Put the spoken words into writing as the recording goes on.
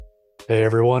Hey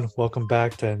everyone, welcome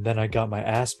back to And Then I Got My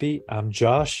Ass Beat. I'm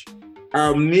Josh.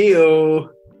 I'm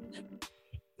Neil.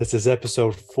 This is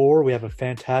episode 4. We have a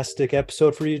fantastic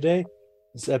episode for you today.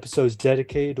 This episode is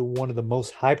dedicated to one of the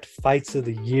most hyped fights of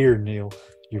the year, Neil.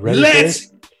 You ready for Let's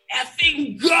this?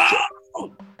 effing go!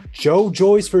 Joe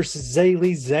Joyce versus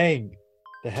Zhilei Zhang.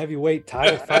 The heavyweight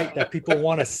title fight that people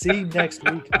want to see next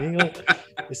week, Neil.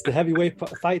 It's the heavyweight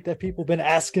fight that people have been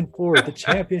asking for, the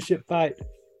championship fight.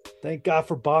 Thank God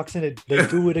for boxing. They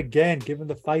do it again, giving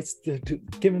the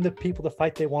people the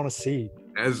fight they want to see.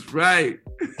 That's right.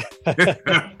 Way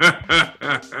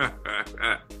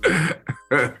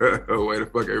to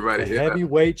fuck everybody. The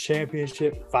heavyweight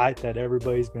championship fight that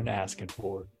everybody's been asking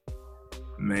for.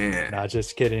 Man. Not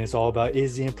just kidding. It's all about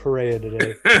Izzy and Pereira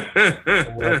today.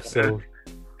 Whole episode.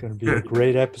 Going to be a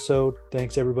great episode.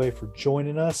 Thanks everybody for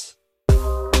joining us.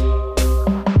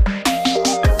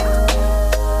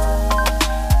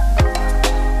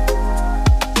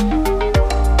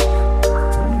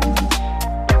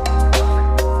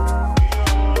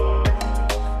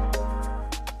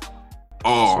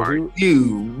 Are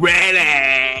you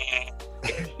ready?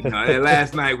 That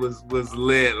last night was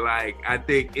lit. Like, I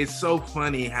think it's so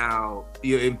funny how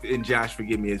and Josh,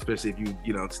 forgive me, especially if you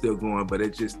still going, but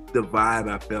it's just the vibe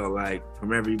I felt like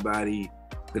from everybody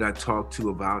that I talked to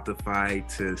about the fight,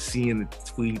 to seeing the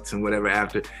tweets and whatever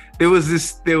after. There was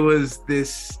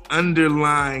this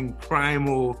underlying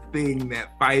primal thing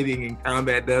that fighting and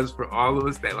combat does for all of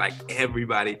us that like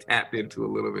everybody tapped into a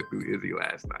little bit through Izzy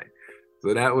last night.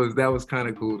 So that was kind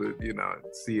of cool to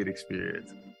see it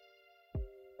experience.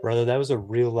 Brother, that was a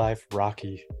real life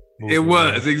Rocky movie. It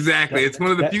was, exactly. It's one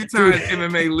of the few times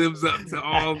MMA lives up to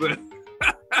all the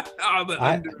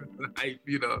hype,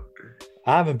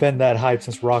 I haven't been that hyped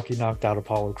since Rocky knocked out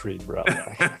Apollo Creed, bro.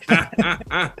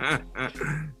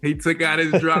 He took out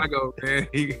his Drago, man.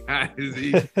 He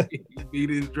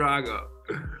beat his Drago.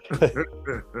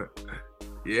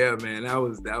 Yeah, man,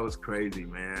 that was crazy,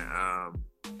 man.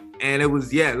 And it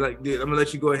was, like, dude, I'm gonna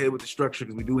let you go ahead with the structure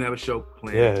because we do have a show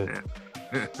planned.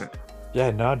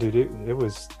 Yeah, no, dude, it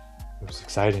was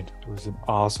exciting. It was an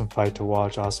awesome fight to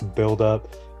watch, awesome build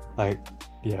up. Like,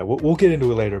 yeah, we'll get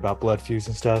into it later about blood feuds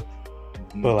and stuff.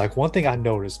 Mm-hmm. But like, one thing I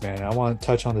noticed, man, I want to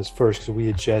touch on this first because we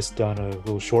had just done a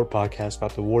little short podcast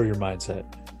about the warrior mindset,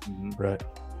 right?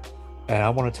 And I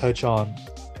want to touch on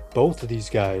both of these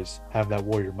guys have that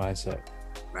warrior mindset.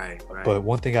 Right. But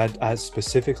one thing I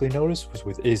specifically noticed was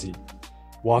with Izzy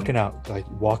walking out to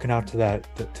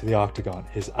the octagon,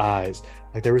 his eyes,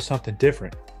 like there was something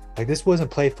different. Like this wasn't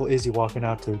playful Izzy walking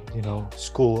out to,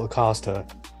 school Acosta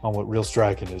on what real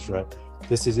striking is, right?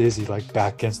 This is Izzy like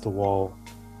back against the wall.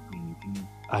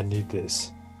 I need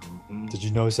this. Did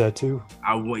you notice that too?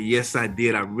 Yes, I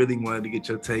did. I really wanted to get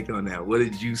your take on that. What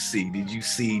did you see? Did you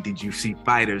see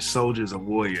fighters, soldiers, or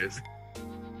warriors?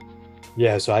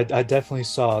 Yeah, so I definitely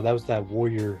saw that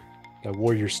warrior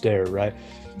stare, right?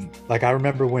 Like I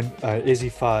remember when Izzy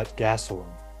fought Gastelum,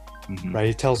 right?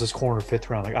 He tells his corner 5th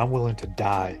round, like, I'm willing to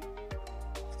die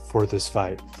for this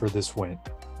fight, for this win.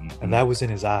 And that was in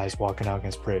his eyes walking out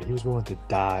against Pereira. He was willing to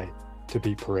die to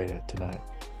beat Pereira tonight.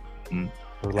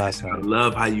 Or last night. I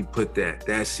love how you put that.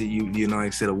 That's it. Like I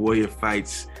said, a warrior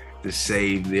fights to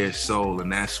save their soul.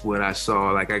 And that's what I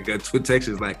saw. Like I got to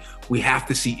Texas, like, we have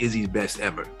to see Izzy's best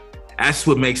ever. That's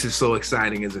what makes it so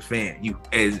exciting as a fan. You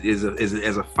as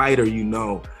a fighter,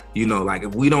 like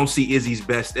if we don't see Izzy's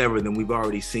best ever, then we've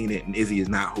already seen it, and Izzy is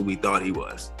not who we thought he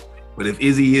was. But if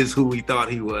Izzy is who we thought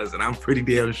he was, and I'm pretty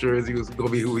damn sure Izzy was gonna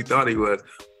be who we thought he was,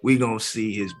 we gonna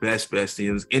see his best. And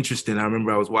it was interesting. I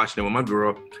remember I was watching it with my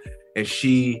girl, and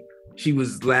she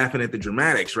was laughing at the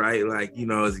dramatics, right? Like,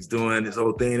 as he's doing this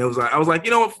whole thing. I was like,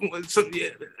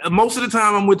 most of the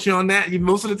time I'm with you on that.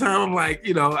 Most of the time I'm like,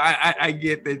 I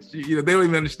get that, they don't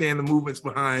even understand the movements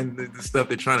behind the stuff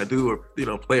they're trying to do or,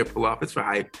 play or pull off. It's for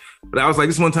hype. But I was like,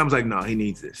 this one time I was like, no, he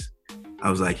needs this. I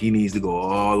was like, he needs to go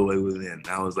all the way within.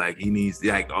 I was like, he needs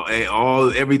like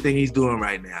everything he's doing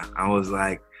right now. I was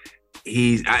like,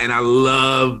 and I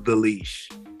love the leash.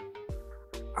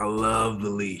 I love the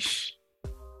leash.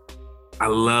 I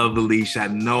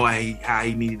know how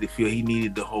he needed to feel. He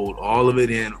needed to hold all of it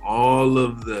in, all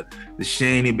of the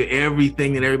shame, but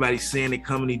everything that everybody's saying, they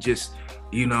come and he just,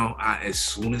 as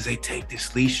soon as they take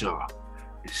this leash off,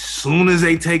 and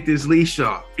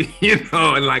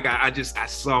like I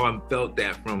saw and felt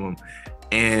that from him.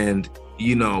 And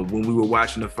when we were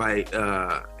watching the fight,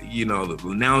 the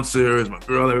announcers, my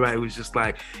girl, everybody was just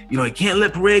like, he can't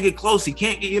let Pereira get close. He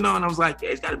can't get, and I was like, yeah,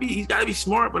 he's got to be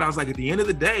smart. But I was like, at the end of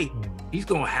the day, he's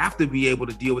going to have to be able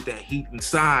to deal with that heat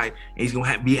inside, and he's going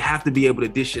to have to be able to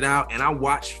dish it out. And I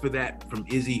watched for that from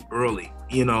Izzy early.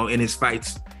 in his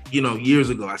fights, years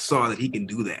ago. I saw that he can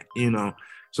do that,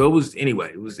 So it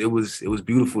was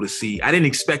beautiful to see. I didn't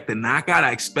expect the knockout.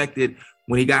 I expected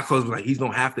when he got close, like he's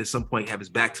gonna have to at some point have his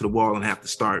back to the wall and have to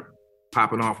start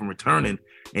popping off and returning,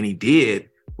 and he did.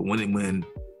 But when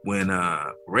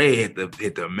Ray hit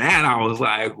the mat, I was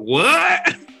like,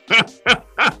 what?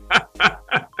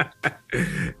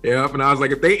 Yeah, and I was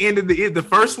like, if they ended the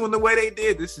first one the way they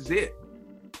did, this is it.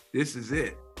 This is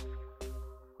it.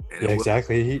 And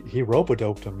exactly. He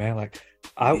rope-a-doped him, man. Like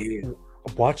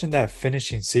watching that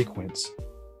finishing sequence.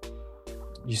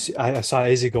 You see, I saw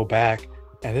Izzy go back,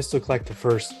 and this looked like the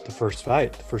first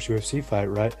fight, the first UFC fight,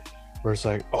 right? Where it's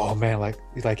like, oh man, like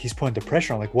he's putting the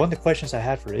pressure on. Like one of the questions I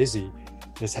had for Izzy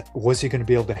is, was he going to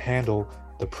be able to handle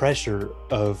the pressure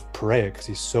of Pereira because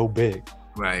he's so big?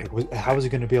 Right. Like, how was he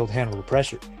going to be able to handle the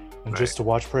pressure? And just to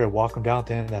watch Pereira walk him down at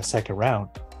the end of that second round,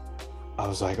 I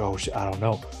was like, oh shit, I don't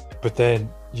know. But then,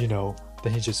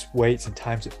 then he just waits and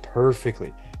times it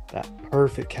perfectly. That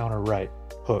perfect counter right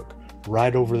hook,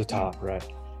 right over the top, right?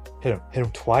 Hit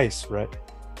him twice, right?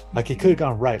 Like he could have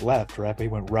gone right, left, right? But he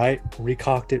went right,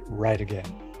 recocked it, right again.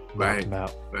 Right. Him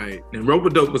out. Right. And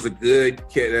rope-a-dope was a good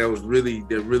kid that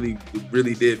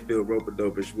really did feel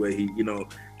rope-a-dope-ish where he,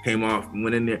 came off and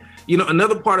went in there.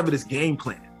 Another part of it is game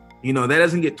plan. That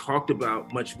doesn't get talked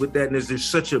about much with that. And there's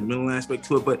such a mental aspect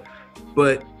to it.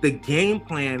 But the game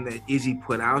plan that Izzy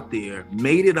put out there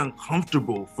made it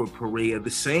uncomfortable for Pereira,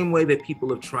 the same way that people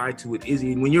have tried to with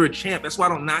Izzy. And when you're a champ, that's why I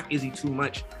don't knock Izzy too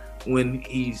much when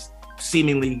he's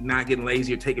seemingly not getting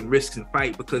lazy or taking risks in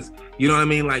fight, because you know what I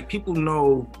mean? Like people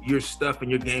know your stuff and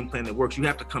your game plan that works. You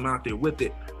have to come out there with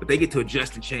it, but they get to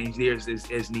adjust and change theirs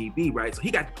as need be, right? So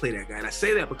he got to play that guy. And I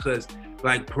say that because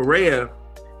like Pereira,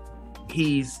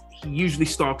 he usually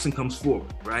stalks and comes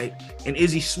forward, right? And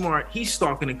Izzy's smart. He's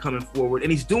stalking and coming forward,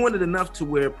 and he's doing it enough to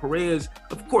where Pereira's,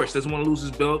 of course, doesn't want to lose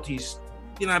his belt. He's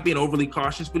not being overly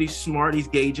cautious, but he's smart. He's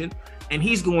gauging, and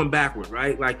he's going backward,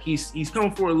 right? Like he's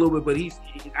coming forward a little bit, but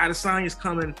Adesanya's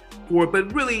coming forward.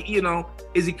 But really,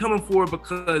 is he coming forward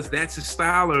because that's his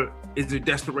style, or is there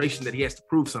desperation that he has to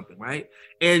prove something, right?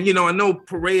 And I know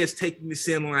Pereira's taking this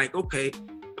in like, okay.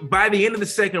 By the end of the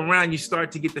second round, you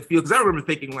start to get the feel, because I remember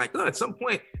thinking like, oh, at some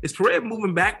point, is Pereira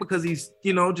moving back because he's,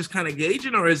 just kind of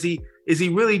gauging, or is he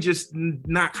really just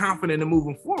not confident in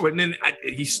moving forward? And then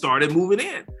he started moving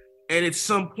in. And at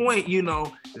some point,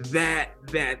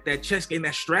 that chess game,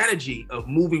 that strategy of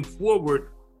moving forward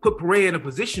put Pereira in a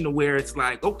position to where it's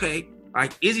like, okay,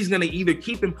 like Izzy's going to either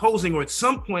keep imposing, or at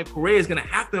some point, Pereira is going to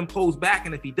have to impose back.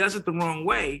 And if he does it the wrong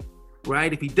way,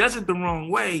 right? If he does it the wrong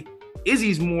way,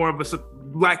 Izzy's more of a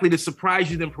likely to surprise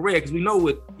you than Pereira, because we know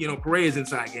what Pereira's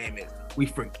inside game is. We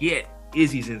forget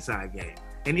Izzy's inside game,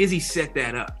 and Izzy set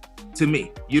that up to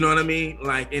me. You know what I mean?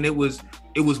 Like, and it was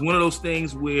one of those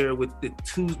things where with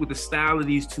the style of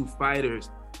these two fighters,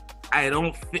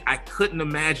 I couldn't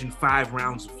imagine 5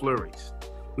 rounds of flurries.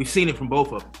 We've seen it from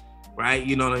both of them, right?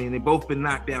 You know what I mean? They've both been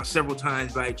knocked down several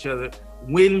times by each other.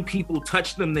 When people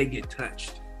touch them, they get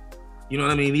touched. You know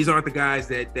what I mean? These aren't the guys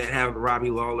that have the Robbie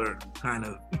Lawler kind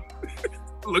of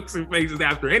looks and faces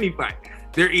after any fight.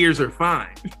 Their ears are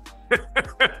fine.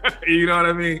 You know what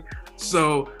I mean?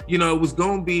 So, it was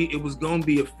gonna be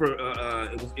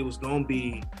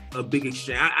a big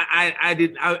exchange.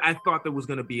 I thought there was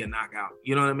gonna be a knockout.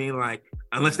 You know what I mean? Like,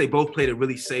 unless they both played it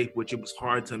really safe, which it was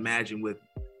hard to imagine with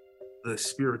the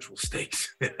spiritual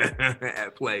stakes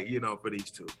at play, for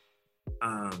these two.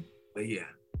 But yeah.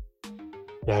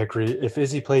 Yeah, I agree. If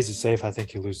Izzy plays it safe, I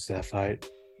think he loses that fight.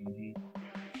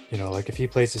 Mm-hmm. Like if he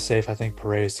plays it safe, I think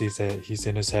Pereira sees that he's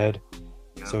in his head.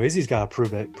 Yeah. So Izzy's got to prove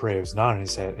that Pereira's not in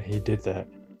his head, and he did that.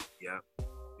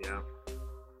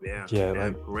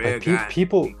 Yeah. Like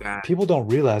people don't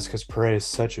realize, because Pereira is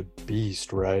such a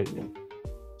beast, right?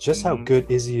 Just how good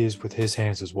Izzy is with his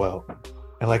hands as well.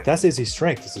 And like that's Izzy's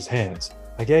strength, is his hands.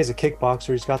 Like, yeah, he's a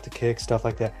kickboxer, he's got the kicks, stuff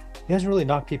like that. He doesn't really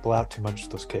knock people out too much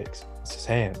with those kicks. It's his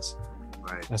hands.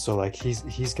 Right. And so like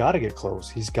he's got to get close.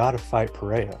 He's got to fight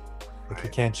Pereira. Like he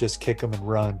can't just kick him and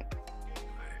run.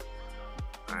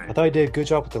 Right. I thought he did a good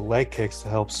job with the leg kicks to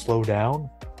help slow down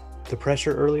the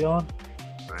pressure early on.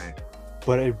 Right.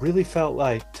 But it really felt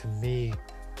like, to me,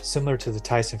 similar to the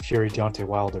Tyson Fury Deontay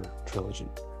Wilder trilogy,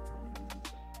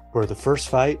 where the first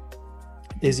fight,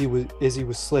 Izzy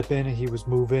was slipping and he was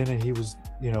moving and he was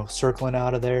circling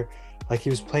out of there. Like he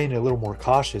was playing a little more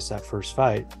cautious that first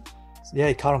fight. Yeah,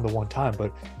 he caught him the one time,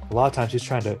 but a lot of times he's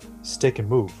trying to stick and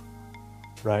move,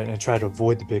 right? And try to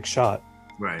avoid the big shot.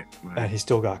 Right. And he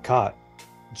still got caught.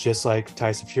 Just like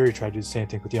Tyson Fury tried to do the same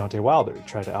thing with Deontay Wilder. He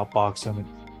tried to outbox him and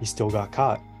he still got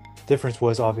caught. Difference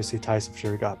was obviously Tyson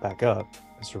Fury got back up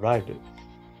and survived it.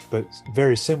 but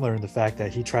very similar in the fact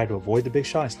that he tried to avoid the big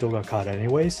shot and still got caught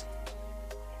anyways.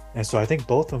 And so I think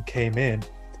both of them came in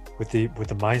with the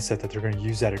mindset that they're going to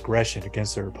use that aggression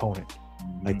against their opponent.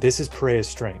 Like, this is Pereira's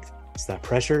strength. It's that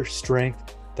pressure,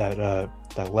 strength, that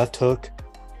left hook.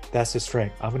 That's his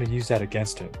strength. I'm going to use that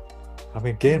against him. I'm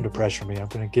going to get him to pressure me. I'm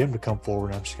going to get him to come forward.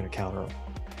 And I'm just going to counter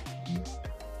him.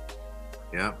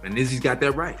 Yeah, and Izzy's got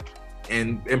that right.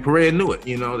 And Pereira knew it.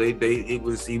 He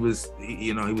was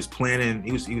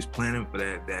planning for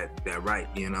that right.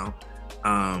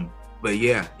 But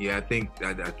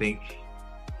I think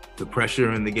the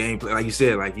pressure in the game, like you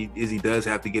said, like Izzy does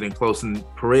have to get in close, and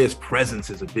Pereira's presence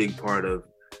is a big part of.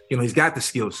 He's got the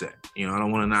skill set. I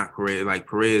don't want to knock Pereira. Like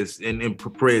Pereira's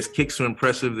kicks are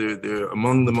impressive. They're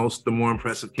among the more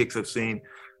impressive kicks I've seen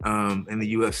in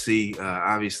the UFC.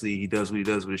 Obviously, he does what he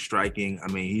does with his striking. I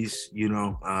mean, he's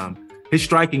his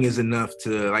striking is enough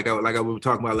to like we were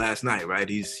talking about last night, right?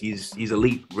 He's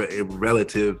elite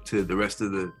relative to the rest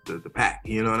of the pack.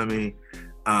 You know what I mean?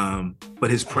 But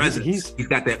his presence, he's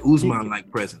got that Usman-like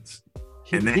presence.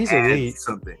 And he's elite.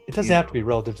 Something. It doesn't have to be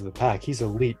relative to the pack. He's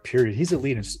elite, period. He's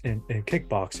elite in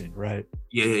kickboxing, right?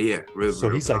 Yeah. So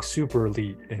he's like super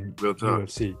elite in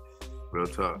UFC. Real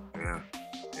talk. Yeah.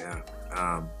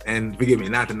 And forgive me,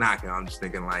 not to knock him. I'm just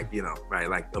thinking like, right,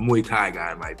 like a Muay Thai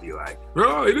guy might be like,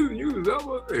 oh, he doesn't use his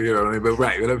elbow. You know what I mean? But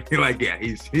right, I mean, like, yeah,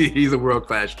 he's a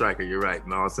world-class striker. You're right,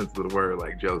 in all sense of the word,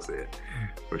 like Joe said,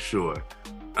 for sure.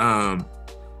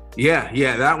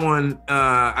 Yeah, that one.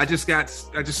 I just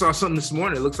saw something this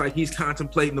morning. It looks like he's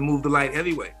contemplating to move to light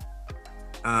heavyweight.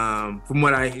 From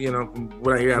what I hear, I don't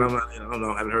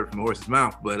know. I haven't heard from the horse's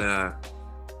mouth, but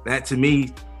that to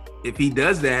me, if he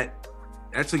does that,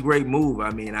 that's a great move. I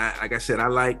mean, like I said, I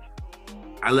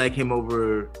like him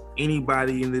over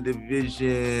anybody in the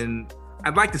division.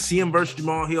 I'd like to see him versus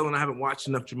Jamal Hill, and I haven't watched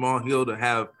enough Jamal Hill to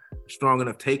have a strong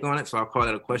enough take on it, so I'll call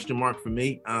that a question mark for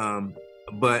me.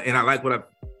 But I like what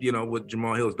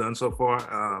Jamal Hill's done so far.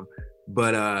 I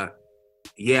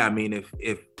mean,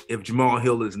 if Jamal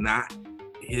Hill is not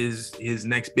his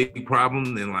next big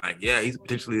problem, then he's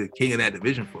potentially the king of that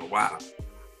division for a while.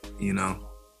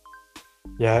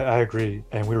 Yeah, I agree.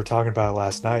 And we were talking about it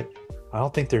last night. I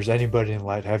don't think there's anybody in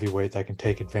light heavyweight that can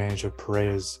take advantage of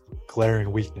Pereira's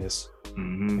glaring weakness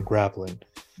in grappling.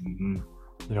 Mm-hmm.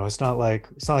 It's not like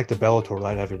the Bellator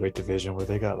light heavyweight division where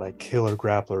they got like killer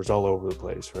grapplers all over the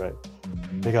place, right?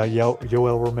 Mm-hmm. They got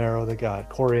Yoel Romero, they got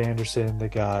Corey Anderson, they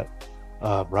got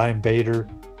Ryan Bader.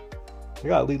 They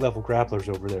got elite level grapplers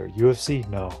over there. UFC,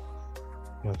 no.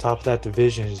 Top of that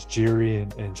division is Jiri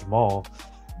and Jamal.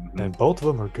 Mm-hmm. And both of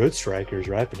them are good strikers,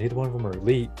 right? But neither one of them are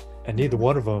elite. And neither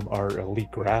one of them are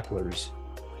elite grapplers.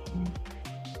 Mm-hmm.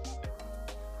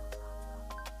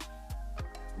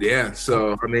 Yeah,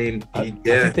 so I mean, I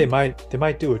think they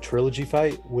might do a trilogy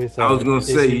fight with. I was gonna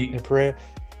say and Pereira,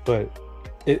 but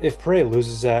if Pereira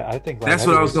loses that, I think that's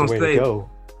what I was gonna say.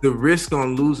 The risk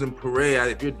on losing Pereira,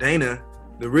 if you're Dana,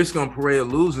 the risk on Pereira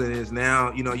losing is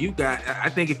now, you got. I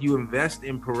think if you invest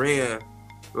in Pereira,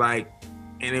 and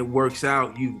it works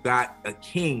out, you've got a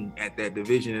king at that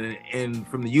division. And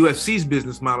from the UFC's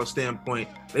business model standpoint,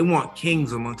 they want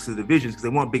kings amongst the divisions because they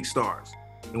want big stars.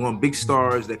 They want big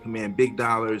stars that command big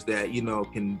dollars that,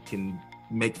 can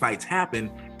make fights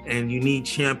happen. And you need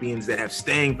champions that have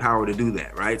staying power to do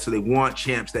that, right? So they want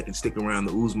champs that can stick around,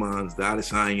 the Usmans, the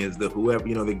Adesanyas, the whoever,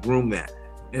 they groom that.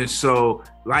 And so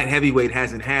light heavyweight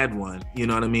hasn't had one, you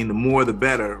know what I mean? The more, the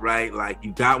better, right? Like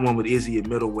you got one with Izzy at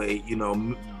middleweight,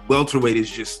 welterweight has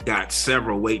just got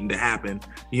several waiting to happen,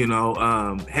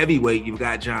 heavyweight, you've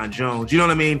got John Jones, you know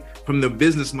what I mean? From the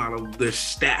business model, they're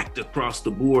stacked across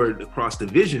the board, across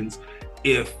divisions.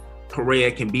 If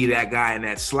Pereira can be that guy in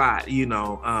that slot,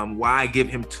 why give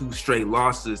him 2 straight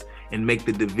losses and make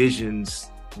the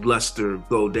division's luster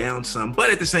go down some? But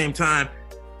at the same time,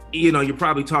 you're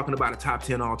probably talking about a top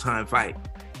 10 all-time fight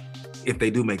if they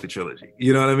do make the trilogy.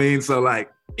 You know what I mean? So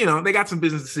they got some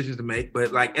business decisions to make,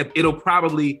 but it'll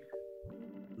probably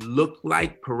look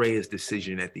like Pereira's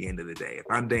decision at the end of the day. If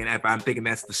I'm thinking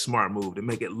that's the smart move, to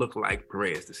make it look like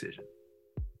Pereira's decision.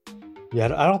 Yeah,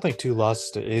 I don't think 2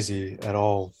 losses to Izzy at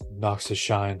all knocks his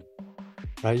shine.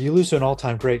 Right? You lose to an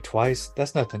all-time great twice.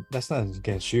 That's nothing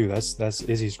against you. That's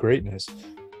Izzy's greatness.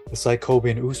 It's like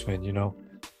Kobe and Usman.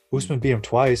 Usman beat him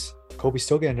twice. Kobe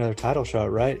still getting another title shot,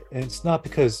 right? And it's not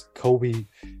because Kobe,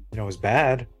 was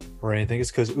bad or anything. It's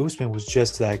because Usman was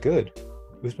just that good.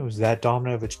 Usman was that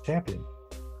dominant of a champion.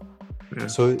 Yeah.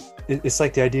 So it's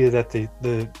like the idea that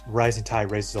the rising tide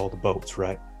raises all the boats,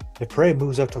 right? If Pereira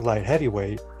moves up to light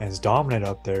heavyweight and is dominant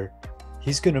up there,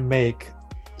 he's going to make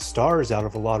stars out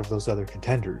of a lot of those other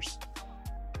contenders.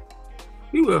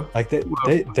 He will. Like He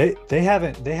will. they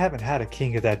haven't had a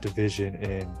king of that division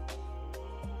in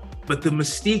But the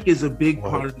mystique is a big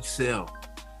part what? of the sell,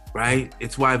 right?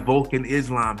 It's why Volk and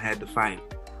Islam had to fight.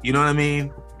 You know what I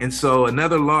mean? And so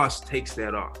another loss takes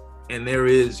that off. And there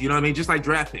is, you know what I mean? Just like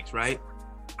draft picks, right?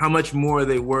 How much more are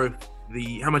they worth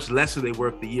how much less are they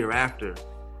worth the year after?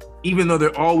 Even though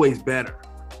they're always better.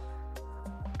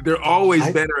 They're always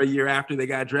better a year after they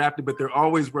got drafted, but they're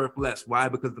always worth less. Why?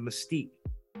 Because the mystique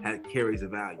carries a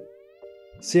value.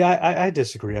 See, I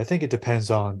disagree. I think it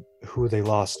depends on who they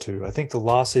lost to. I think the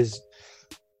losses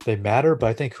they matter, but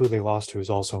I think who they lost to is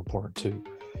also important too.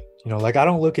 You know, like I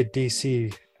don't look at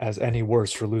DC as any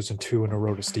worse for losing 2 in a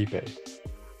row to Stipe.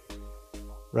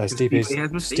 Right,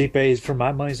 Stipe is, for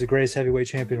my money, is the greatest heavyweight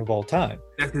champion of all time.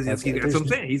 That's because that's what I'm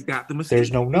saying. He's got the mystique.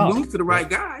 There's no knock. You lose to the right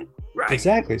guy, right?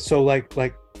 Exactly. So like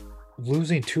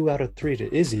losing 2 out of 3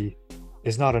 to Izzy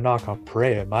is not a knock on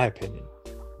Pereira, in my opinion.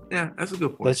 Yeah, that's a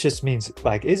good point. That just means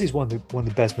like Izzy's one of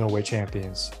the best middleweight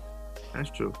champions. That's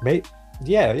true.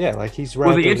 Yeah, like he's right.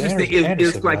 Well, the interesting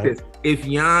is like right? this: if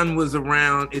Jan was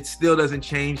around, it still doesn't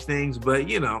change things. But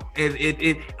you know,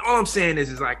 it all I'm saying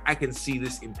is like I can see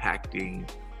this impacting,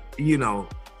 you know,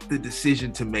 the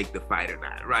decision to make the fight or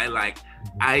not, right? Like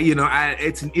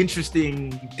it's an interesting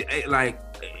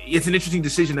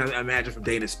decision, I imagine, from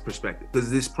Dana's perspective, because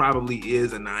this probably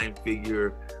is a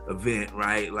 9-figure event,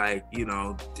 right? Like, you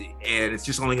know, and it's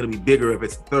just only going to be bigger if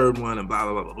it's the third one and blah,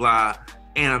 blah, blah, blah, blah.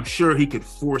 And I'm sure he could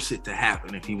force it to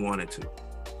happen if he wanted to.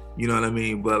 You know what I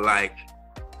mean? But like,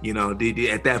 you know,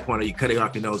 at that point, are you cutting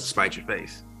off your nose to spite your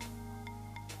face?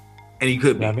 And he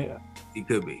could be. He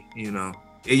could be, you know.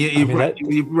 You're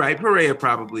right. Pereira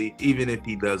probably, even if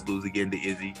he does lose again to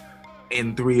Izzy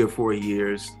in 3 or 4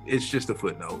 years, it's just a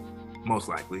footnote, most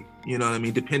likely. You know what I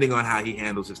mean? Depending on how he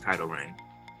handles his title reign.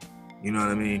 You know what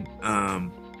I mean?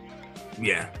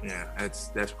 Yeah.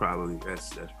 That's probably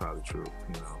true.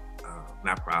 You know,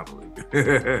 not probably.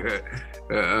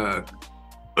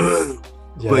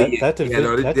 That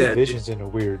division's in a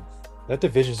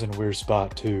weird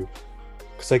spot too.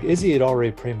 Because like Izzy had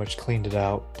already pretty much cleaned it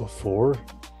out before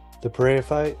the Pereira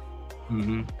fight,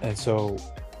 and so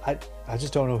I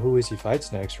just don't know who Izzy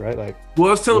fights next, right? Like,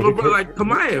 well, it's telling like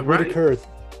Chimaev, right?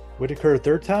 Would occur a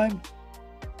third time?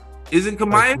 Isn't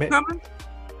Chimaev coming?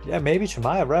 Yeah, maybe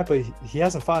Chimaev, right? But he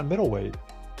hasn't fought middleweight,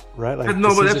 right? Like,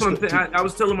 no, but that's what I'm saying. I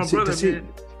was telling my brother.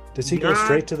 Does he go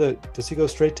straight to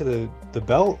the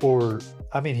belt, or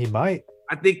I mean, he might.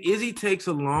 I think Izzy takes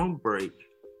a long break.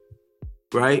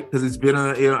 Right, because it's been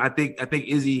I think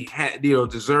Izzy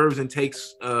deserves and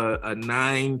takes a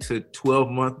 9 to 12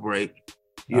 month break.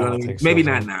 You know what I mean? Maybe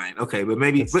not 9, okay, but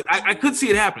maybe. But I could see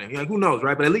it happening. Like, who knows,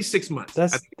 right? But at least 6 months.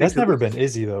 That's never been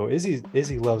Izzy though.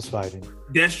 Izzy loves fighting.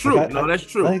 That's true. Like, that's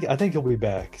true. I think he'll be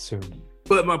back soon.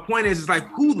 But my point is, it's like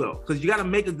who though? Because you got to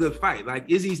make a good fight. Like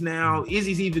Izzy's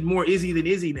even more Izzy than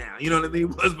Izzy now. You know what I mean?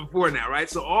 He was before now, right?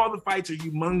 So all the fights are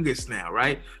humongous now,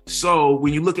 right? So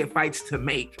when you look at fights to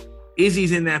make,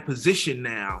 Izzy's in that position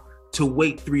now to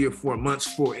wait 3 or 4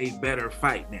 months for a better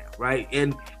fight now, right?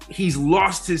 And he's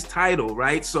lost his title,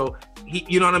 right? So he,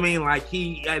 you know what I mean? Like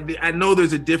I know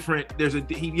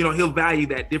he'll value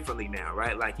that differently now,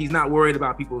 right? Like he's not worried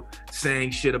about people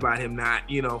saying shit about him not,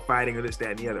 you know, fighting or this,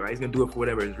 that, and the other, right? He's gonna do it for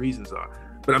whatever his reasons are.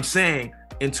 But I'm saying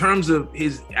in terms of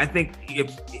I think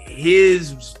if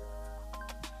his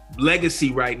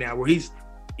legacy right now, where he's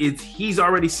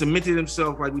already cemented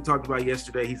himself, like we talked about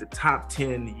yesterday. He's a top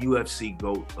 10 UFC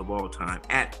GOAT of all time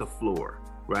at the floor,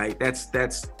 right?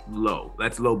 That's low.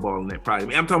 That's low balling it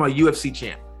probably. I'm talking about UFC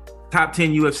champ, top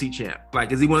 10 UFC champ.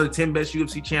 Like, is he one of the 10 best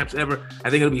UFC champs ever?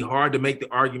 I think it'll be hard to make the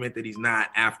argument that he's not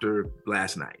after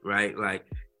last night, right? Like,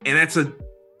 and that's a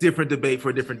different debate for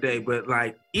a different day. But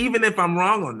like, even if I'm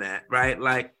wrong on that, right?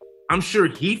 Like, I'm sure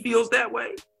he feels that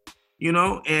way, you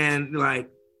know, and like,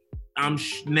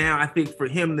 now I think for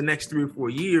him the next 3 or 4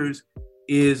 years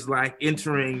is like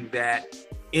entering that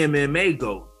MMA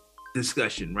GOAT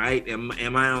discussion, right? Am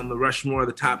I on the Rushmore of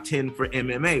the top 10 for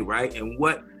MMA, right? And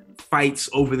what fights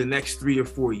over the next 3 or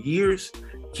 4 years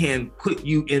can put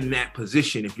you in that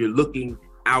position if you're looking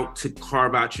out to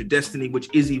carve out your destiny, which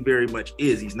Izzy very much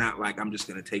is. He's not like, I'm just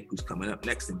going to take who's coming up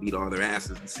next and beat all their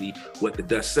asses and see what the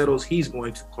dust settles. He's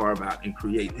going to carve out and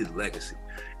create his legacy.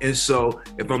 And so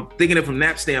if I'm thinking it from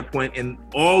that standpoint, and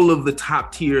all of the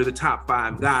top tier, the top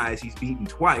 5 guys he's beaten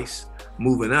twice,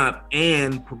 moving up,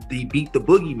 and he beat the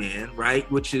boogeyman, right?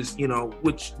 Which is, you know,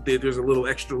 which there's a little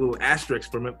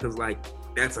asterisk from it because like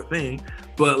that's a thing.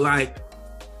 But like,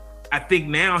 I think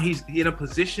now he's in a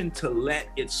position to let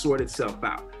it sort itself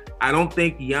out. I don't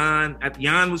think Jan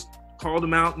was called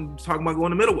him out and talking about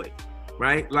going to middleweight,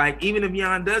 right? Like, even if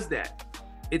Jan does that,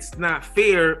 it's not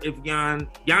fair if Jan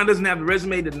doesn't have the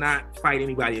resume to not fight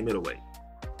anybody in middleweight.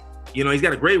 You know, he's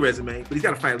got a great resume, but he's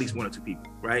got to fight at least one or two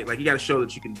people, right? Like, you got to show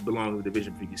that you can belong in the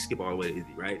division before you can skip all the way to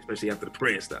Izzy, right? Especially after the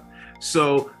prayer stuff.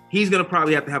 So he's going to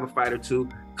probably have to have a fight or two.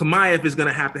 Chimaev is going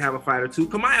to have a fight or two.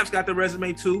 Chimaev's got the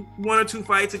resume too. One or two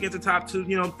fights against the top two,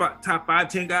 top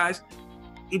 5-10 guys.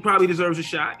 He probably deserves a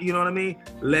shot. You know what I mean?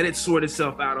 Let it sort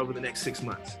itself out over the next 6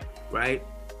 months, right?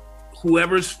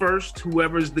 Whoever's first,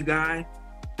 whoever's the guy,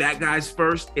 that guy's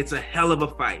first. It's a hell of a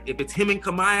fight. If it's him and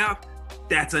Chimaev,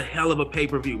 that's a hell of a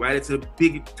pay-per-view, right? It's a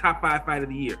big top 5 fight of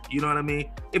the year. You know what I mean?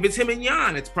 If it's him and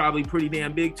Jan, it's probably pretty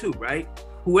damn big too, right?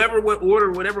 Whatever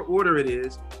order it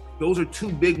is, those are two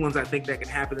big ones I think that can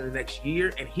happen in the next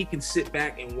year, and he can sit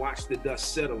back and watch the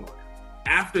dust settle on it.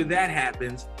 After that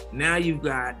happens, now you've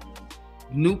got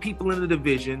new people in the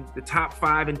division, the top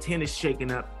 5 and 10 is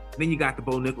shaken up, then you got the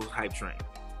Bo Nickal hype train.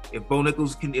 If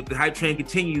the hype train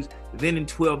continues, then in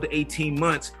 12 to 18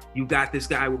 months, you got this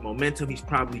guy with momentum. He's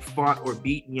probably fought or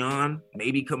beaten Jan,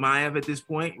 maybe Chimaev at this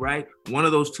point, right? One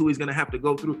of those two he's going to have to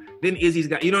go through. Then Izzy's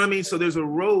got, you know what I mean? So there's a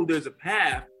road, there's a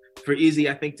path for Izzy,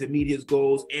 I think, to meet his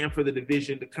goals and for the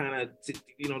division to kind of,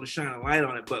 to shine a light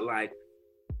on it. But like,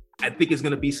 I think it's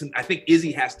going to be I think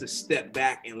Izzy has to step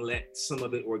back and let some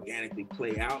of it organically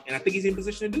play out. And I think he's in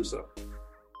position to do so.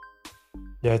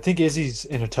 Yeah, I think Izzy's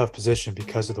in a tough position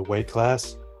because of the weight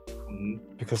class.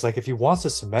 Mm-hmm. Because, like, if he wants to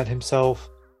cement himself,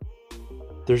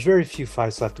 there's very few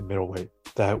fights left in middleweight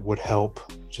that would help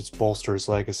just bolster his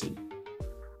legacy.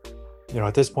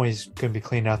 At this point, he's going to be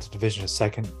cleaning out the division a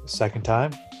second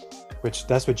time, which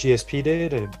that's what GSP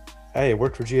did. And, hey, it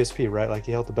worked for GSP, right? Like,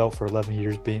 he held the belt for 11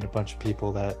 years, beating a bunch of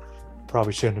people that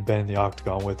probably shouldn't have been in the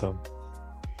octagon with him.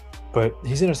 But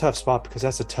he's in a tough spot because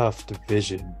that's a tough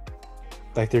division.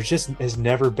 Like, there just has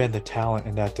never been the talent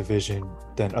in that division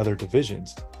than other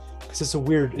divisions, because it's a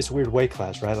weird weight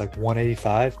class, right? Like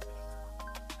 185.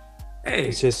 Hey,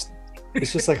 it's just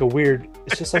like a weird.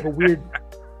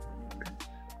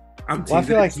 I'm teasing. I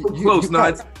feel like so close.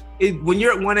 When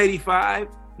you're at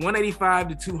 185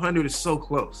 to 200 is so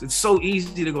close. It's so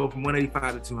easy to go from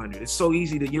 185 to 200. It's so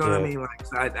easy to, what I mean?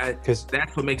 Like, because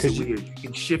that's what makes it weird. You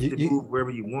can shift and move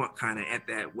wherever you want, kind of at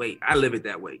that weight. I live at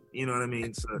that weight. You know what I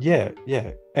mean? So yeah.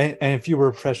 And if you were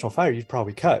a professional fighter, you'd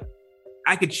probably cut.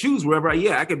 I could choose wherever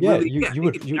I could. Yeah, you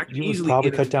would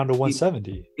probably cut down to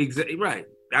 170. Exactly right.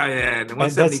 Oh, yeah, the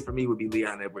 170 for me would be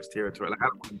Leon Edwards territory. Like, I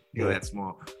don't want to feel that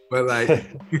small, but like,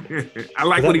 I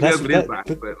like what he does with his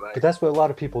body. But that's what a lot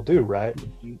of people do, right?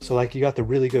 Mm-hmm. So like, you got the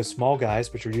really good small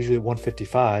guys, which are usually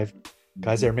 155.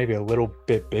 Guys that are maybe a little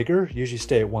bit bigger usually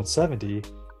stay at 170.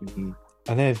 Mm-hmm.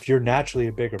 And then if you're naturally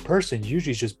a bigger person, you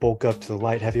usually just bulk up to the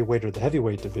light heavyweight or the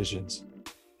heavyweight divisions.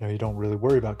 You don't really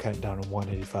worry about cutting down to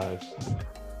 185.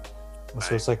 Right.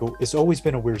 So it's like it's always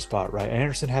been a weird spot, right?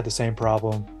 Anderson had the same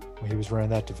problem when he was running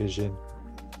that division.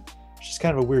 It's just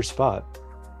kind of a weird spot.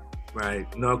 Right.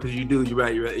 No, because you're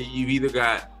right. You've either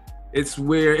got, it's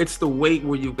the weight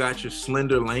where you've got your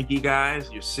slender, lanky guys,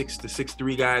 your 6 to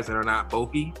 6'3" guys that are not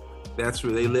bulky. That's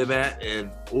where they live at. And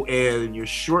your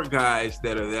short guys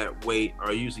that are that weight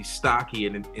are usually stocky,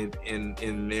 and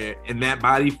in that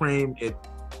body frame,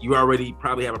 you already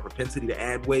probably have a propensity to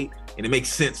add weight, and it makes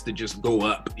sense to just go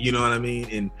up, you know what I mean?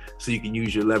 And so you can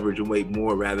use your leverage and weight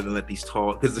more rather than let these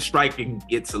tall, because the striking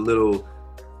gets a little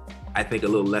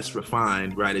less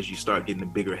refined, right, as you start getting the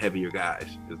bigger, heavier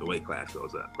guys, as the weight class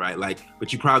goes up, right? Like,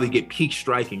 but you probably get peak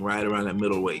striking right around that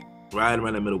middleweight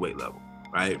level,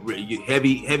 right?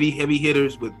 Heavy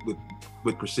hitters with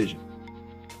precision.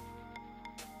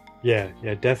 Yeah,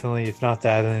 definitely. If not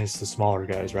that, then it's the smaller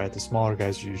guys, right? The smaller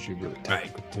guys are usually really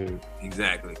technical too.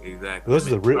 Exactly.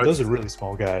 Those are really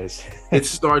small guys. It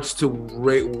starts to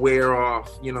wear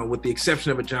off, with the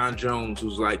exception of a John Jones,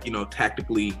 who's like,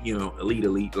 tactically,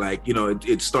 elite. Like,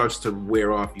 it starts to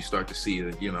wear off. You start to see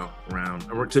it,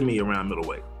 around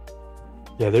middleweight.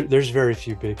 Yeah, there's very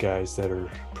few big guys that are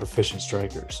proficient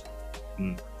strikers.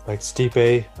 Like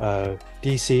Stipe,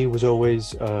 DC was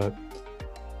always.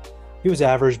 He was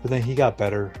average, but then he got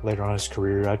better later on in his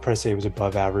career. I'd probably say he was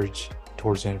above average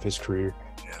towards the end of his career.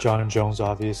 Yeah. John Jones,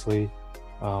 obviously.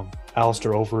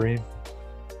 Alistair Overeem.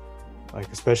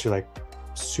 Especially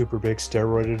super big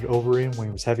steroided Overeem when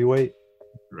he was heavyweight.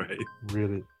 Right.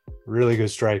 Really, really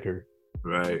good striker.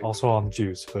 Right. Also on the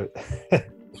juice, but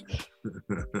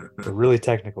really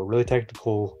technical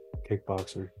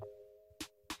kickboxer.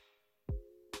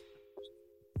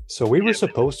 So we were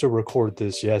supposed to record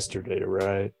this yesterday,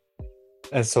 right?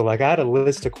 And so, I had a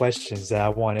list of questions that I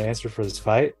want to answer for this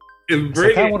fight. I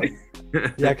kind of want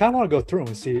to go through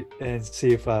them and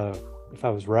see if I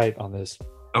was right on this.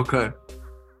 Okay.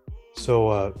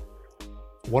 So,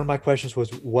 one of my questions was,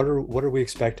 what are we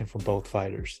expecting from both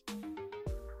fighters?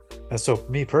 And so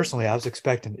me personally, I was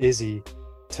expecting Izzy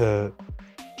to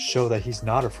show that he's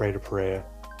not afraid of Pereira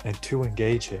and to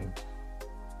engage him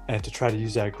and to try to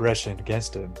use that aggression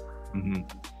against him. Mm-hmm.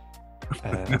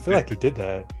 And I feel like he did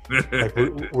that.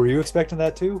 Like, were you expecting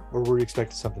that too, or were you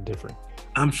expecting something different?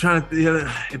 I'm trying to.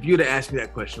 If you'd have asked me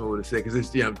that question, what would I say? Because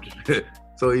it's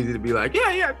so easy to be like,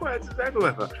 yeah, that's exactly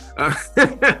what I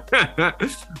thought.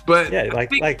 But yeah, like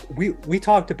we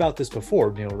talked about this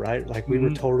before, Neil, right? Like we were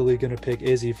totally gonna pick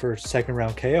Izzy for second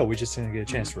round KO. We just didn't get a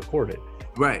chance to record it.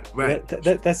 Right.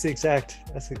 That's the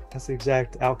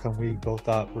exact outcome we both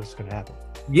thought was gonna happen.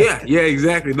 Yeah,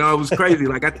 exactly. No, it was crazy.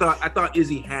 Like I thought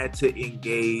Izzy had to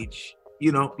engage.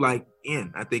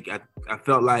 I think I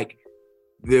felt like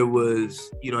there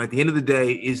was, at the end of the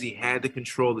day, Izzy had to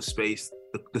control the space,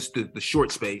 the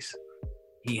short space.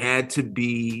 He had to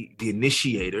be the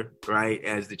initiator, right,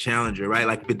 as the challenger, right?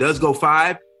 Like if it does go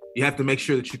 5, you have to make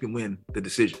sure that you can win the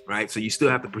decision, right? So you still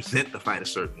have to present the fight a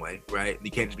certain way, right?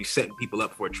 You can't just be setting people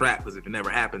up for a trap, because if it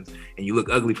never happens and you look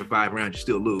ugly for 5 rounds, you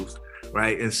still lose,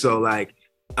 right? And so like,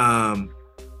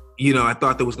 I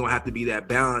thought there was going to have to be that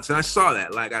balance. And I saw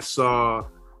that. Like I saw,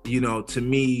 to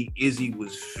me, Izzy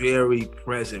was very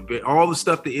present. All the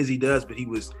stuff that Izzy does, but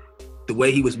the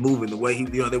way he was moving, the way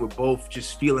they were both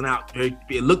just feeling out.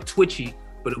 It looked twitchy,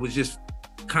 but it was just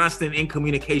constant in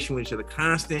communication with each other,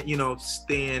 constant,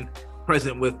 staying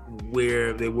present with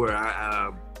where they were.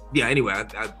 Anyway,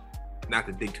 I not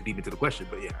to dig too deep into the question,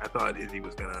 but yeah, I thought Izzy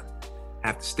was going to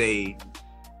have to stay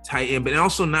tight in, but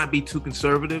also not be too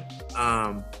conservative.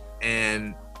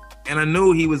 And I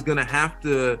knew he was gonna have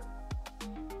to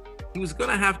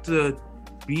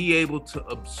be able to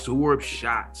absorb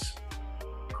shots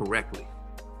correctly.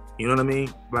 You know what I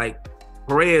mean? Like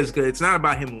Pereira is good. It's not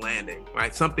about him landing,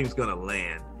 right? Something's gonna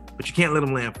land, but you can't let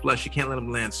him land flush. You can't let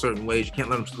him land certain ways. You can't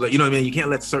let him, you know what I mean? You can't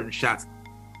let certain shots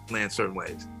land certain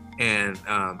ways. And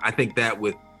I think that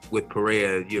with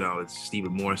Pereira, it's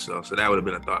even more so. So that would have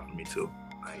been a thought for me too.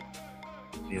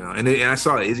 And I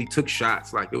saw that Izzy took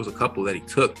shots. Like there was a couple that he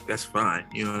took. That's fine.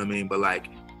 You know what I mean? But like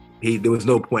there was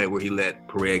no point where he let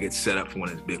Pereira get set up for one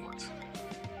of his big ones.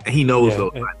 And he knows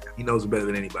those. He knows it better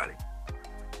than anybody.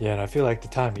 Yeah, and I feel like the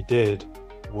time he did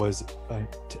was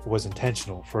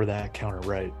intentional for that counter,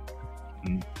 right?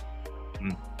 Mm-hmm.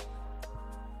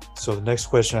 So the next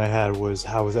question I had was,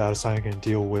 how was Adesanya going to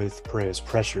deal with Pereira's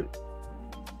pressure?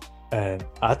 And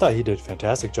I thought he did a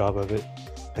fantastic job of it.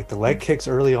 Like the leg kicks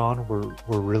early on were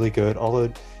really good, although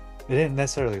it didn't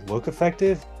necessarily look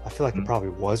effective. I feel like it probably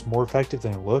was more effective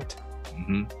than it looked.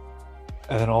 Mm-hmm.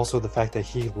 And then also the fact that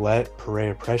he let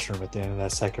Pereira pressure him at the end of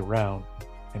that second round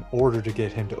in order to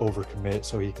get him to overcommit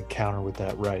so he can counter with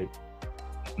that right.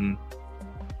 Mm-hmm.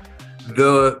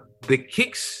 The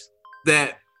kicks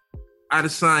that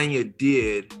Adesanya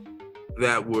did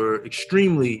that were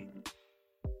extremely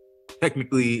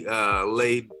technically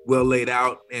laid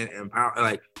out and power,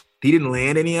 like he didn't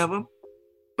land any of them,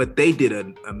 but they did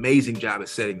an amazing job at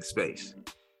setting the space.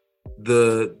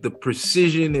 The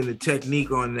precision and the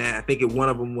technique on that, I think one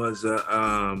of them was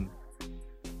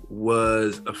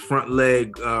a front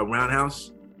leg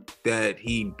roundhouse that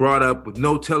he brought up with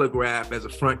no telegraph as a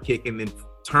front kick and then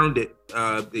turned it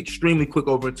extremely quick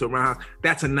over into a roundhouse.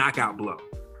 That's a knockout blow.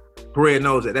 Pereira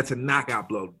knows that. That's a knockout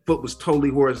blow. Foot was totally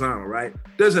horizontal, right?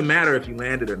 Doesn't matter if you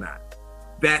landed or not.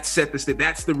 That set the stage.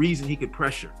 That's the reason he could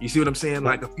pressure. You see what I'm saying?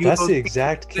 Like that's the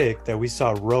exact kick that we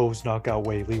saw Rose knock out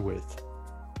Whaley with.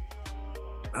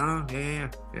 Oh yeah.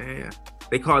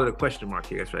 They call it a question mark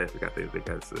kick. That's right. I forgot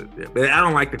but I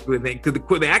don't like the thing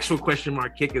because the actual question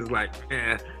mark kick is like,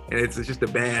 and it's just a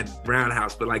bad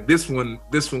roundhouse. But like this one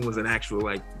was an actual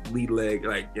like lead leg,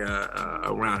 like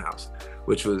a roundhouse,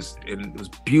 which was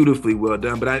beautifully well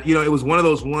done. But it was one of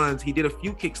those ones. He did a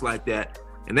few kicks like that,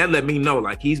 and that let me know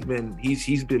like he's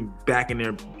been back in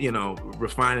there,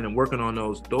 refining and working on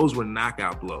those. Those were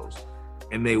knockout blows,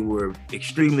 and they were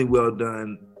extremely well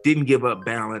done. Didn't give up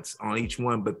balance on each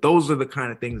one, but those are the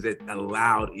kind of things that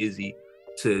allowed Izzy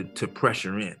to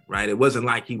pressure in, right? It wasn't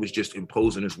like he was just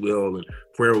imposing his will and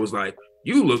Pereira was like,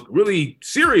 you look really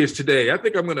serious today. I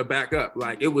think I'm going to back up.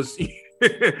 Like it was,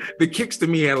 the kicks to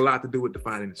me had a lot to do with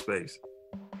defining the space.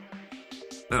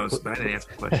 I didn't answer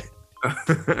the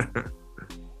question.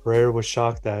 Pereira was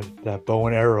shocked that bow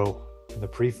and arrow in the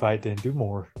pre-fight didn't do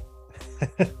more.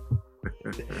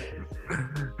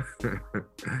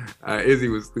 Izzy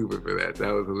was stupid for that.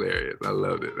 That was hilarious. I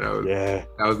loved it.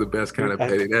 That was the best kind of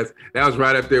petty. That was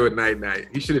right up there with Night.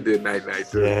 He should have did Night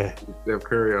too. Yeah. Steph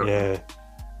Curry on. Yeah.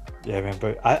 Yeah, man.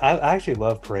 But I actually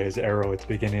love Pereira's arrow at the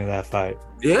beginning of that fight.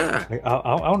 Yeah. Like, I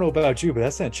don't know about you, but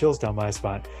that sent chills down my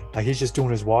spine. Like he's just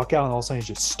doing his walkout, and all of a sudden he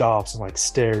just stops and like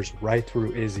stares right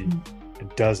through Izzy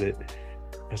and does it.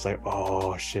 It's like,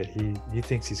 oh shit, he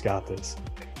thinks he's got this.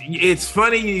 It's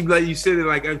funny, like you said it,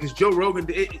 like because Joe Rogan,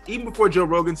 even before Joe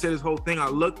Rogan said his whole thing, I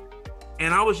looked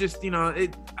and I was just, I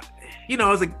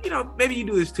was like, maybe you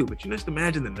do this too, but just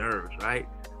imagine the nerves, right?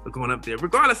 Going up there,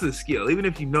 regardless of the skill, even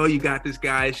if you got this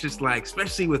guy, it's just like,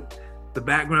 especially with the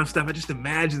background stuff, I just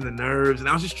imagine the nerves, and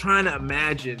I was just trying to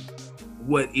imagine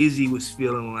what Izzy was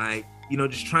feeling like,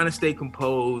 just trying to stay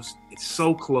composed. It's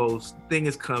so close, the thing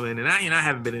is coming, and I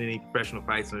haven't been in any professional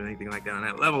fights or anything like that on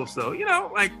that level, so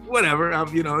like whatever,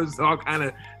 it's all kind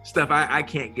of stuff I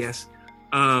can't guess.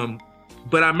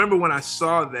 But I remember when I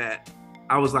saw that,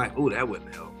 I was like, oh, that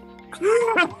wouldn't help.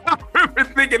 I remember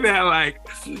thinking that, like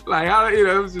I,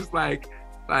 it was just like,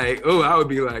 oh, I would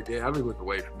be like, yeah, I'll be looking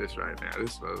away from this right now.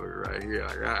 This motherfucker right here,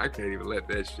 like I can't even let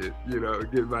that shit, get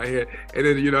in my head. And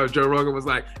then, Joe Rogan was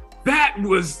like, that's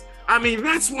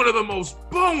one of the most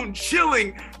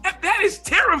bone-chilling. That is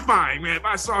terrifying, man. If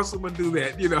I saw someone do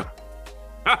that,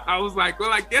 I was like,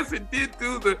 well, I guess it did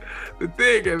do the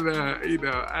thing, and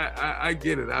I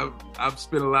get it. I've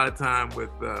spent a lot of time with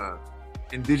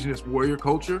indigenous warrior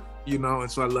culture,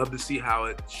 and so I love to see how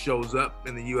it shows up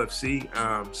in the UFC.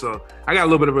 So I got a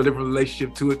little bit of a different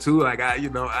relationship to it too. Like I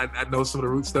know some of the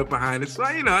root stuff behind it. So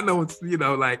I know it's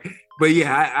but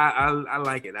yeah, I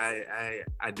like it.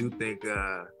 I do think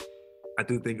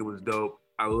it was dope.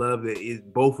 I love that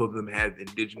both of them had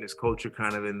indigenous culture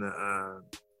kind of in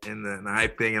the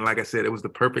hype thing. And like I said, it was the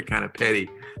perfect kind of petty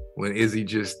when Izzy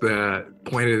just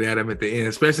pointed at him at the end,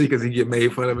 especially because he get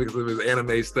made fun of because of his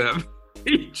anime stuff.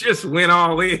 He just went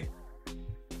all in.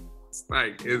 It's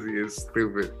like, Izzy is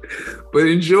stupid, but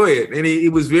enjoy it. And he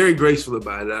was very graceful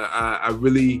about it. I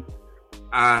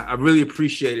really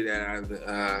appreciated that out of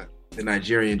the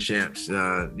Nigerian champs.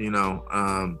 They've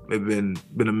been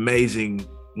amazing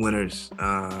winners,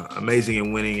 amazing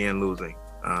in winning and losing.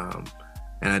 And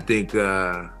I think,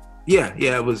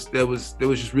 it was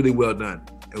just really well done.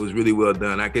 It was really well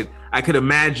done. I could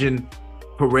imagine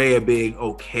Pereira being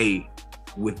okay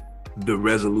with the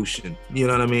resolution, you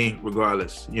know what I mean?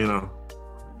 Regardless, Yeah,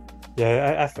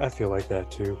 I feel like that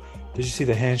too. Did you see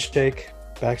the handshake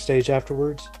backstage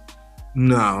afterwards?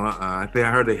 No, I think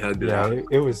I heard they hugged it out.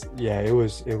 It was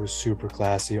super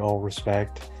classy. All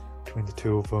respect between the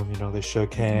two of them. They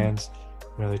shook hands.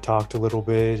 They talked a little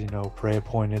bit. Pereira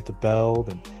pointed at the belt,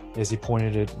 and Izzy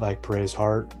pointed at like Pereira's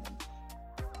heart,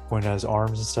 pointed at his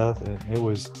arms and stuff. And it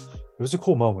was a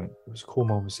cool moment. It was a cool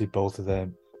moment to see both of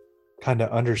them kind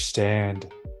of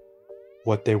understand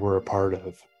what they were a part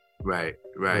of. Right.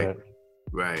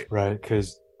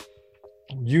 Because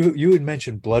you had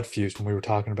mentioned blood feuds when we were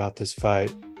talking about this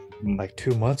fight, like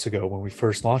 2 months ago when we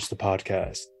first launched the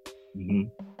podcast.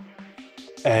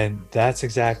 And that's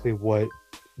exactly what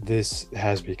this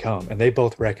has become, and they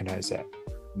both recognize that.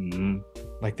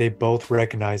 Like they both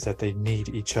recognize that they need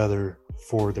each other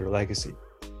for their legacy.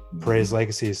 Pereira's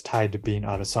legacy is tied to being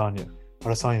Adesanya.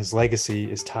 Adesanya's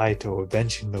legacy is tied to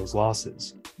avenging those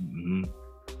losses.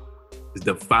 It's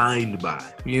defined by,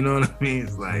 you know what I mean?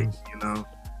 It's like,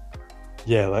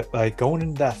 Yeah, like going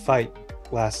into that fight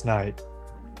last night,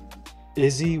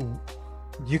 Izzy,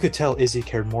 you could tell Izzy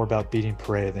cared more about beating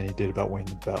Pereira than he did about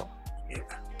winning the belt. Yeah.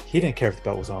 He didn't care if the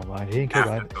belt was online. He didn't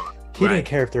care He didn't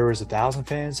care if there was 1,000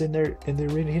 fans in the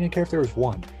arena. He didn't care if there was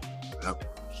one.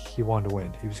 Yep. He wanted to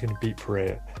win. He was going to beat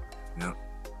Pereira. Yep.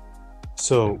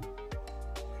 So,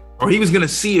 or he was going to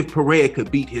see if Pereira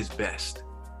could beat his best.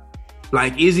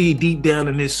 Like Izzy, deep down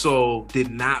in his soul, did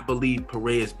not believe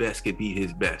Pereira's best could beat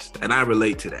his best. And I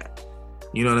relate to that.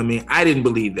 You know what I mean? I didn't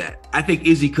believe that. I think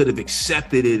Izzy could have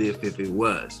accepted it if it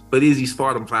was. But Izzy's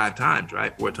fought him 5 times,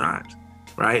 right? 4 times,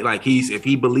 right? Like if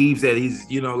he believes that he's,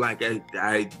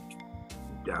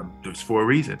 there's for a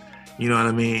reason. You know what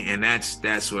I mean? And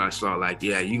that's what I saw. Like,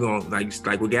 yeah, you gonna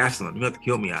like with Gastelum, you have to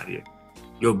kill me out here.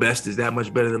 Your best is that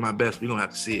much better than my best. We don't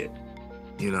have to see it.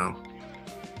 Yeah,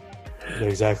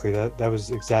 exactly. That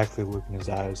was exactly the look in his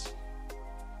eyes.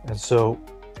 And so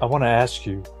I want to ask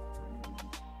you,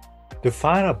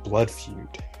 define a blood feud.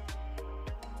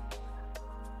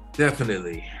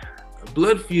 Definitely. A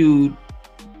blood feud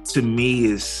to me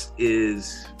is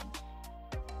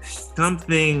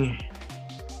something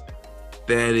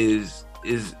that is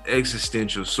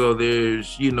existential. So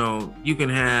there's, you can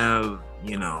have, I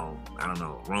don't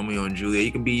know, Romeo and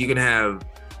Juliet. You can have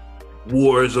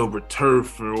wars over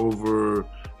turf or over,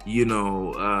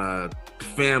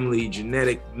 family,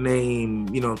 genetic name,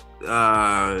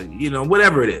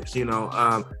 whatever it is,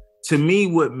 to me,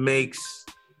 what makes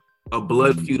a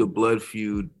blood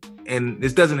feud, and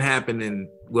this doesn't happen in,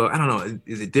 well, I don't know,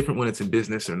 is it different when it's in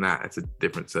business or not? It's a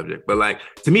different subject. But like,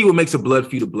 to me, what makes a blood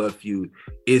feud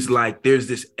is like there's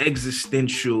this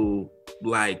existential,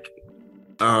 like,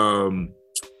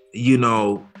 you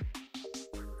know,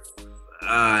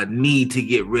 need to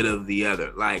get rid of the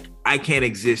other. Like, I can't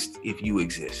exist if you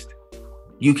exist.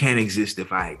 You can't exist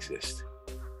if I exist.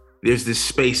 There's this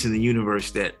space in the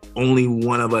universe that only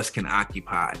one of us can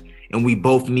occupy, and we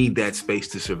both need that space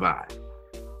to survive.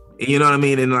 You know what I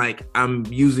mean? And like, I'm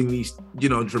using these, you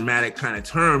know, dramatic kind of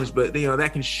terms, but you know,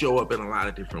 that can show up in a lot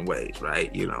of different ways,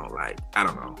 right? You know, like, I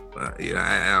don't know, you know,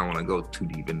 I don't want to go too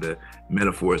deep into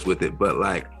metaphors with it, but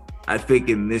like, I think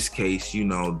in this case, you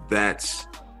know, that's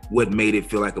what made it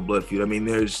feel like a blood feud. I mean,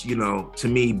 there's, you know, to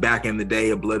me, back in the day,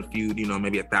 a blood feud, you know,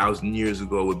 maybe 1,000 years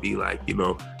ago would be like, you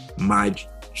know, my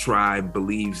tribe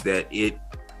believes that it,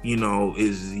 you know,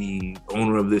 is the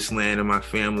owner of this land, and my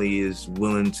family is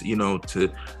willing to, you know,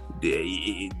 to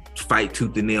fight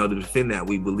tooth and nail to defend that.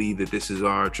 We believe that this is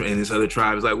our, and this other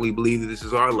tribe is like, we believe that this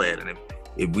is our land, and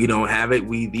if we don't have it,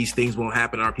 these things won't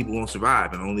happen. Our people won't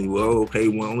survive, and only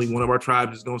one of our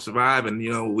tribes is going to survive, and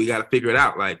you know, we got to figure it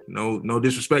out. Like, no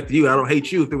disrespect to you, I don't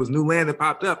hate you. If there was new land that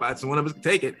popped up, so one of us could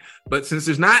take it, but since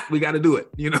there's not, we got to do it.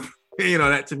 You know, you know,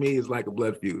 that to me is like a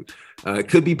blood feud. It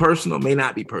could be personal, may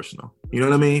not be personal. You know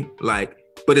what I mean? Like,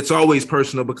 but it's always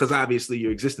personal because obviously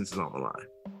your existence is on the line.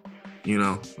 You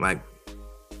know, like,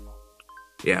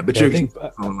 yeah, but your existence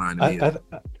is on the line to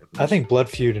me. I think blood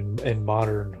feud in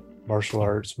modern martial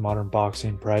arts, modern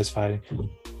boxing, prize fighting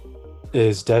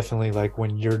is definitely like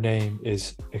when your name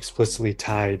is explicitly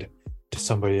tied to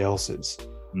somebody else's.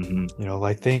 You know,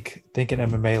 like think in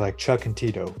MMA, like Chuck and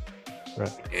Tito,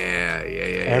 right? Yeah.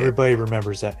 Everybody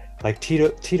remembers that. Like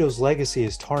Tito's legacy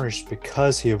is tarnished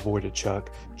because he avoided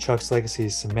Chuck. Chuck's legacy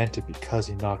is cemented because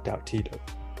he knocked out Tito.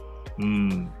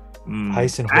 I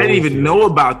didn't even know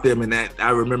about them, and that I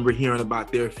remember hearing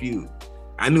about their feud.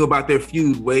 I knew about their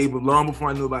feud way long before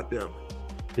I knew about them.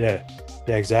 Yeah,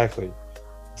 exactly.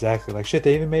 Like shit,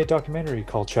 they even made a documentary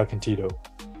called Chuck and Tito.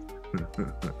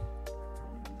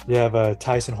 You have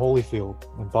Tyson Holyfield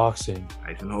in boxing.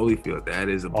 Tyson Holyfield, that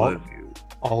is a blood feud.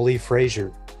 Ali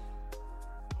Frazier.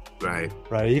 Right.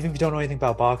 Even if you don't know anything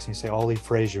about boxing, you say Ali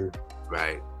Frazier.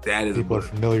 Right. That is people are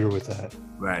familiar with that.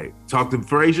 Right. Talk to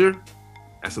Frazier.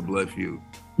 That's a blood feud.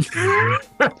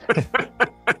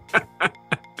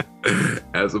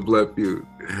 That's a blood feud.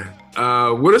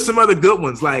 What are some other good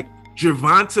ones? Like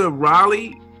Gervonta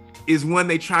Raleigh is one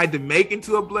they tried to make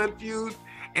into a blood feud,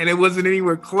 and it wasn't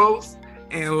anywhere close.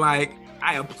 And like,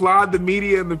 I applaud the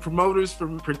media and the promoters for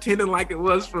pretending like it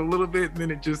was for a little bit, and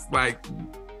then it just like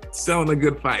selling a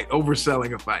good fight,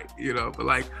 overselling a fight, you know. But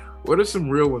like, what are some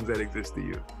real ones that exist to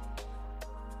you?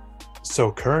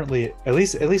 So currently, at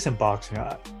least in boxing,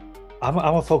 I'm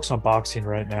gonna focus on boxing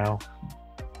right now.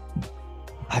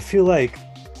 I feel like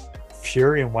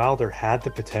Fury and Wilder had the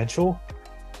potential,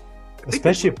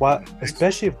 especially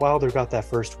if Wilder got that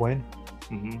first win.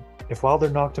 If Wilder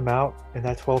knocked him out in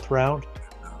that 12th round,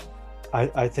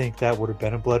 I think that would have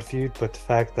been a blood feud. But the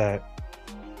fact that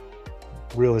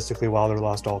realistically Wilder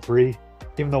lost all three,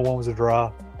 even though one was a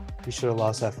draw, he should have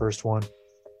lost that first one.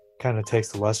 Kind of takes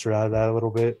the luster out of that a little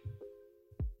bit.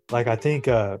 Like, I think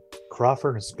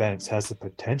Crawford and Spence has the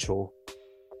potential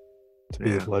to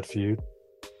be a blood feud.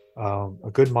 A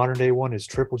good modern day one is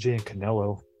Triple G and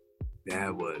Canelo.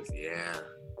 That was, yeah.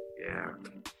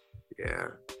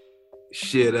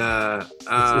 Shit.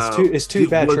 It's too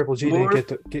bad Triple G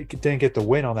didn't get the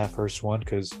win on that first one,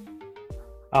 because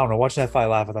I don't know. Watching that fight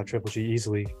live, I thought Triple G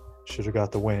easily should have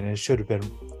got the win, and it should have been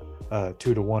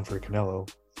 2-1 for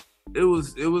Canelo. It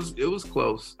was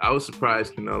close. I was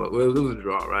surprised Canelo. Well, it was a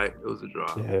draw, right? It was a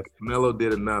draw. Yeah. Canelo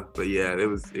did enough, but yeah,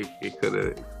 it could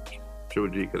have. Triple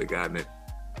G could have gotten it.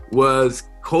 Was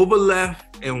Kovalev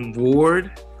and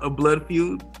Ward a blood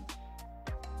feud?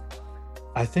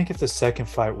 I think if the second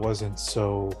fight wasn't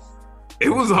so, it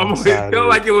was almost. It felt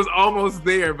like it was almost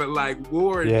there, but like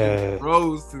Ward just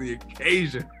rose to the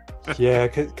occasion. Yeah,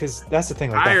 because that's the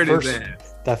thing. Like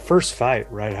that first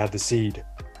fight, right, had the seed.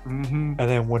 And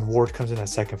then when Ward comes in that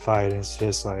second fight, it's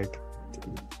just like,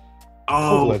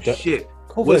 shit,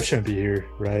 Kovalev shouldn't be here,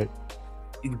 right?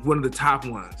 One of the top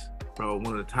ones, bro.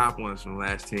 One of the top ones from the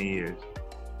last 10 years.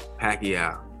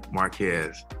 Pacquiao,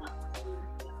 Marquez.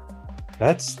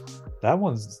 That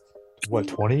one's what,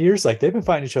 20 years? Like, they've been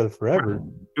fighting each other forever.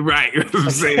 Right.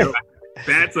 I'm saying,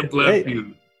 that's a blood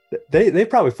feud. They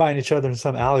probably find each other in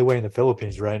some alleyway in the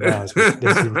Philippines right now as we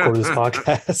record this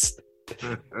podcast.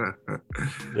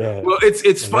 Yeah. Well, it's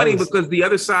And that funny was because the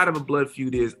other side of a blood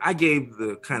feud is I gave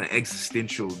the kind of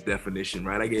existential definition,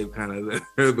 right? I gave kind of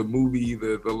the movie,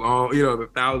 the long, the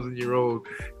 1,000-year-old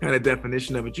kind of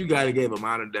definition of it. You guys gave a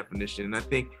modern definition, and I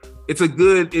think it's a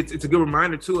good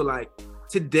reminder too. Like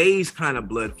today's kind of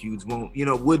blood feuds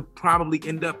would probably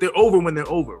end up they're over when they're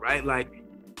over, right? Like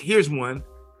here's one: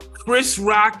 Chris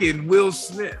Rock and Will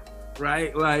Smith,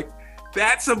 right? Like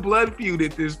that's a blood feud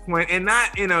at this point, and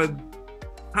not in a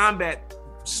combat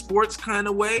sports kind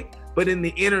of way, but in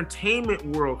the entertainment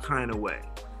world kind of way.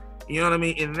 You know what I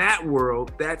mean? In that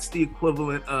world, that's the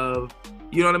equivalent of,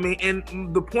 you know what I mean?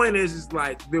 And the point is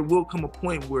like there will come a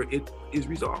point where it is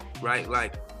resolved, right?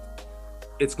 Like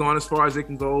it's gone as far as it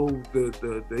can go.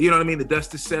 The you know what I mean? The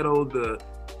dust is settled.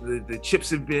 The chips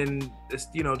have been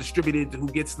distributed to who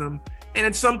gets them. And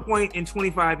at some point in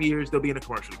 25 years, they'll be in a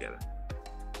commercial together.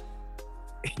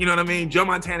 You know what I mean? Joe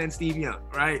Montana and Steve Young,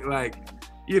 right? Like,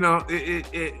 I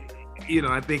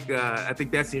think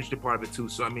that's the interesting part of it too.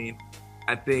 So I mean,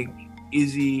 I think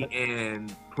Izzy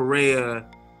and Perea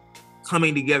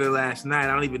coming together last night,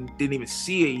 didn't even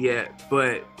see it yet,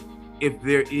 but if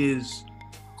there is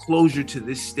closure to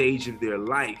this stage of their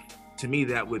life, to me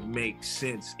that would make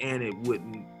sense, and it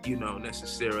wouldn't,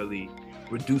 necessarily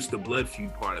reduce the blood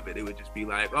feud part of it. It would just be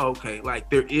like, oh, okay, like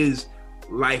there is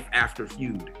life after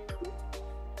feud.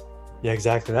 Yeah,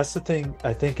 exactly. That's the thing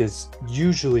I think is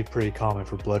usually pretty common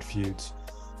for blood feuds.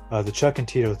 The Chuck and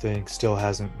Tito thing still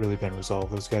hasn't really been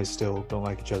resolved. Those guys still don't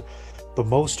like each other. But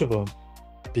most of them,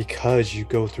 because you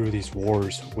go through these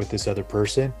wars with this other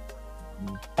person,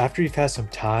 after you've had some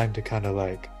time to kind of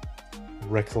like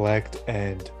recollect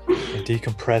and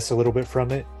decompress a little bit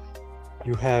from it,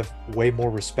 you have way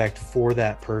more respect for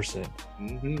that person.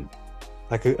 Mm-hmm.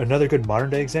 Like another good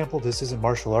modern day example, this isn't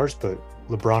martial arts, but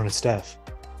LeBron and Steph.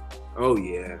 Oh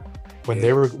yeah. When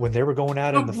they were going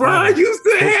out in the finals, used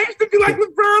to be like,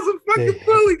 LeBron's a fucking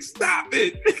bully. Stop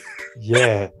it.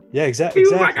 Yeah, exactly. He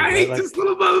was like, I hate this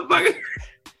little motherfucker.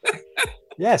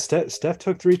 Yeah, Steph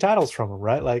took 3 titles from him,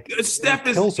 right? Like Steph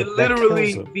is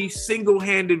literally the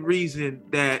single-handed reason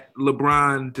that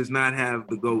LeBron does not have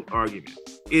the GOAT argument.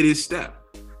 It is Steph.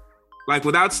 Like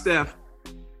without Steph,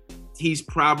 he's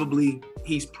probably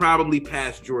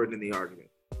past Jordan in the argument.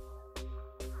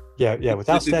 Yeah.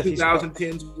 Without Steph,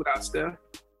 2010s without Steph.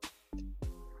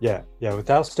 Yeah.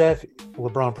 Without Steph,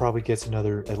 LeBron probably gets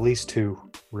at least 2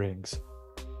 rings.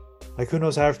 Like who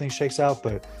knows how everything shakes out,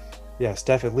 but yeah,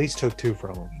 Steph at least took 2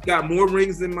 from him. He got more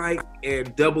rings than Mike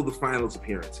and double the finals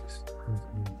appearances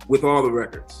with all the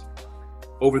records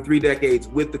over 3 decades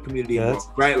with the community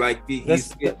involved, right? Like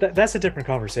that's a different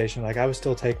conversation. Like I would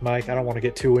still take Mike. I don't want to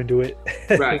get too into it.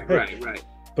 Right.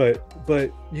 But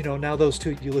now those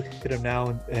 2, you look at them now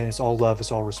and it's all love,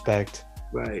 it's all respect.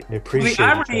 Right. They appreciate the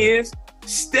irony is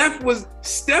Steph put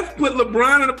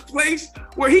LeBron in a place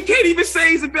where he can't even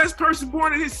say he's the best person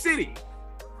born in his city.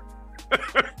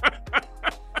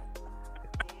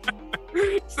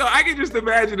 So I can just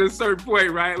imagine at a certain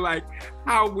point, right? Like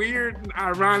how weird and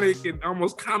ironic and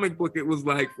almost comic book it was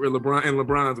like for LeBron in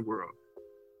LeBron's world.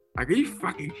 Like, are you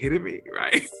fucking kidding me,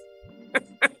 right?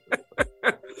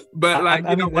 But like,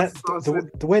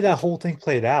 the way that whole thing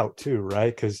played out too,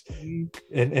 right? Because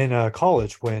in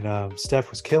college when Steph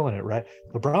was killing it, right?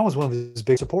 LeBron was one of his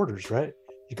big supporters, right?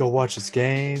 You go watch his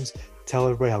games, tell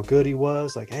everybody how good he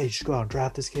was. Like, hey, you should go out and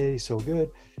draft this kid. He's so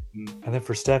good. And then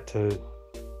for Steph to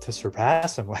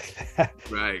surpass him like that,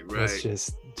 right, it's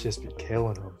just been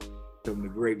killing him. Become the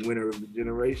great winner of the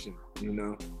generation,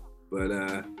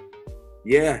 But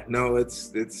yeah, no,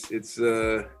 it's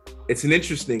an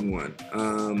interesting one.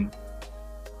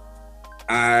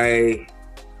 I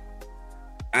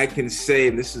can say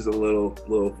this is a little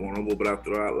vulnerable, but I'll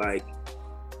throw out like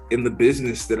in the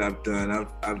business that I've done,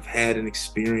 I've had an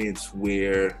experience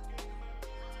where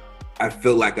I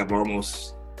feel like I've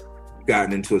almost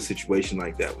gotten into a situation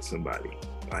like that with somebody,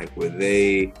 like where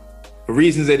they, for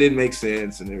reasons that didn't make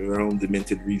sense and their own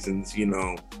demented reasons,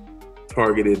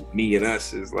 targeted me and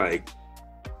us as like,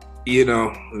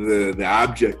 the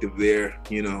object of their,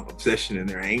 obsession and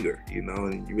their anger,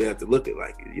 and you have to look at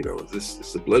like, is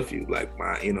this a blood feud? Like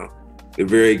my, their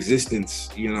very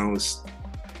existence, is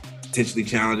potentially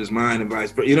challenges mine and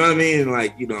vice versa. You know what I mean? And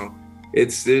like,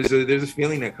 there's a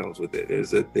feeling that comes with it.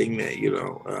 There's a thing that,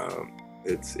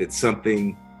 it's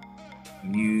something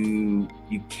you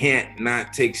can't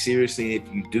not take seriously.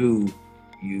 If you do,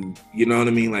 you know what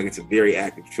I mean? Like it's a very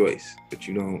active choice, but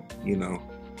you don't,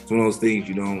 it's one of those things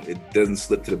it doesn't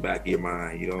slip to the back of your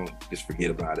mind. You don't just forget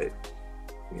about it,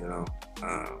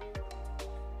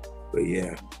 But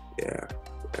yeah.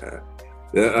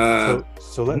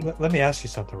 So let me ask you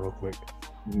something real quick.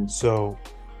 mhm, So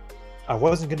I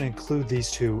wasn't going to include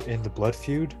these two in the blood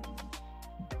feud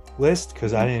list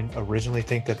because I mhm. didn't originally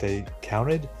think that they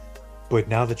counted. But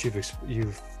now that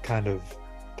you've kind of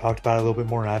talked about it a little bit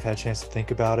more, and I've had a chance to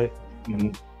think about it,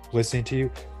 Mhm. listening to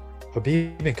you,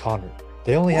 Habib and Connor,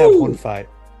 they only have one Woo! fight.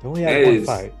 They only had That one is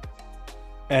fight,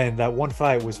 and that one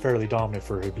fight was fairly dominant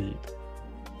for Habib.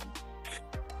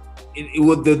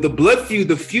 well, the blood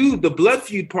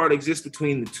feud part exists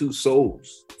between the two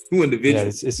souls, two Yeah,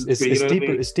 individuals. You it's know what I deeper.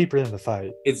 mean? It's deeper than the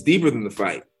fight. It's deeper than the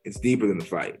fight. It's deeper than the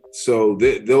fight. So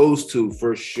those two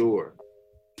for sure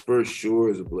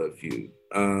is a blood feud.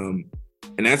 And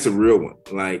that's a real one.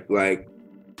 Like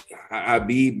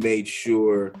Habib made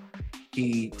sure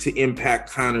to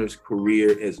impact Connor's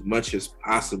career as much as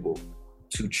possible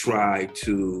to try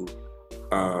to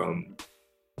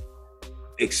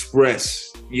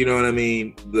express, you know what I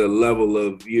mean, the level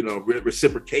of,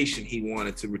 reciprocation he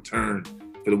wanted to return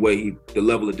for the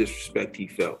level of disrespect he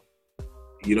felt.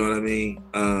 You know what I mean?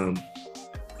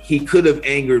 He could have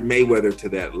angered Mayweather to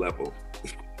that level.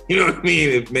 You know what I mean?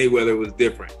 If Mayweather was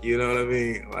different, you know what I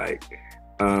mean? Like,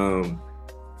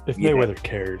 If yeah. Mayweather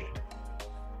cared,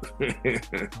 like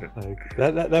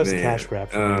that was a cash grab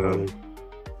for Mayweather.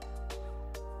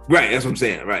 Right, that's what I'm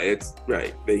saying. Right, it's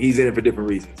right. But he's in it for different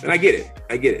reasons, and I get it.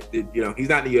 He's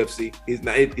not in the UFC. He's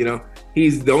not.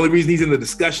 He's the only reason he's in the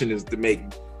discussion is to make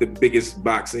the biggest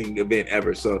boxing event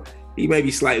ever. So he may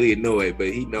be slightly annoyed, but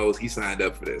he knows he signed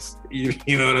up for this. You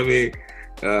know what I mean?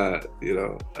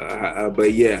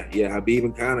 But yeah, Habib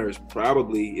and Conor is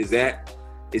probably is that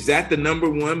the number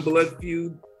one blood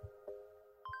feud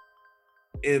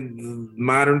in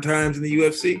modern times in the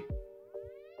UFC?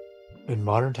 In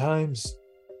modern times,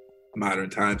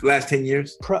 last 10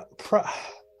 years.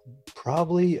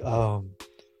 Probably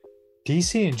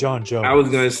DC and John Jones. I was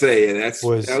gonna say that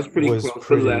was pretty close.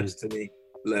 Pretty, less to me.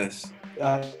 Less.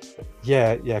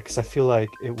 Yeah, because I feel like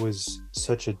it was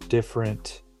such a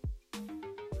different.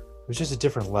 It was just a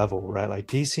different level, right? Like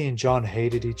DC and John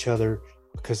hated each other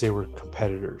because they were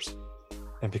competitors,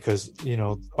 and because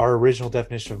our original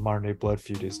definition of modern day blood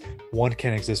feud is one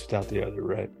can't exist without the other,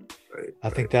 right? I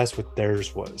think that's what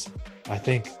theirs was. I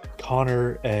think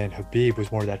Conor and Habib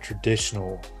was more of that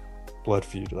traditional blood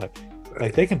feud.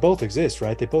 Like they can both exist,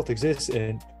 right? They both exist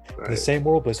in the same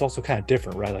world, but it's also kind of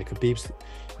different, right? Like Habib's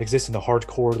exists in the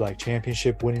hardcore, like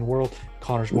championship winning world.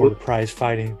 Conor's more the prize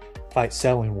fight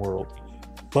selling world.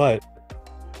 But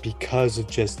because of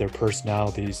just their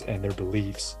personalities and their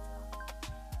beliefs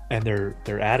and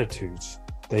their attitudes,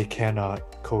 they cannot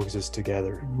coexist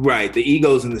together. Right. The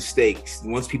egos and the stakes.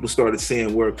 Once people started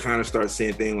saying word, Conor started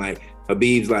saying things like,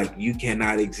 Habib's like, you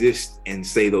cannot exist and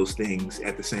say those things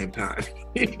at the same time.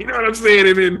 You know what I'm saying?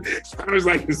 And then Conor's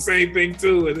like the same thing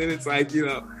too. And then it's like,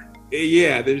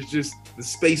 there's just the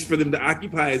space for them to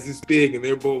occupy is this big and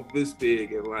they're both this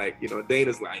big. And like,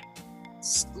 Dana's like,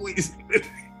 squeeze.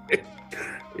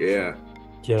 Yeah.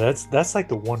 Yeah, that's like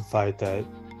the one fight that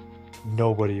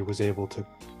nobody was able to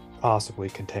possibly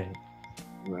contain.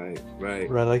 Right.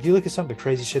 Like you look at some of the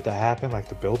crazy shit that happened, like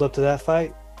the build up to that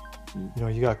fight.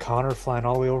 You got Conor flying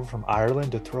all the way over from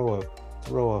Ireland to throw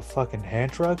a fucking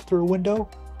hand truck through a window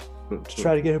to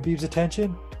try to get Habib's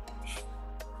attention.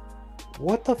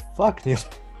 What the fuck, Neil?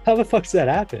 How the fuck does that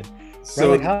happen? So,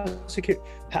 right?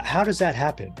 Like how does that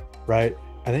happen? Right?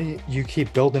 And then you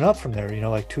keep building up from there.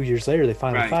 Like 2 years later, they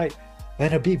finally fight.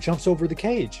 Then Habib jumps over the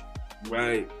cage.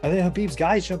 Right. And then Habib's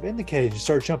guys jump in the cage and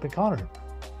start jumping Conor.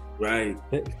 Right.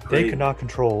 They could not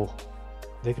control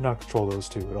those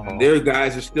two at all. And their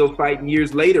guys are still fighting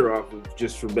years later off of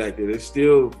just from back there. They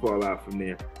still fall out from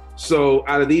there. So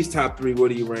out of these top three, what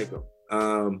do you rank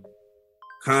them?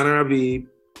 Conor Habib,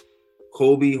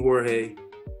 Colby Jorge,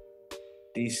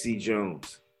 DC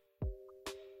Jones.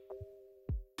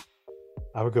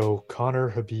 I would go Conor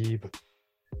Habib,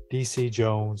 DC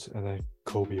Jones, and then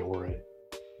Colby Jorge.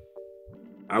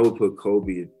 I would put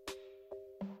Colby and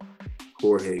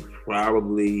Jorge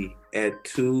probably at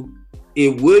 2.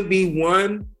 It would be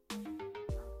 1,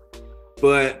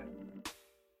 but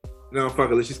no, fuck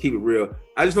it. Let's just keep it real.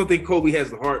 I just don't think Colby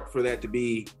has the heart for that to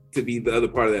be the other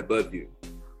part of that blood feud.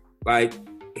 Like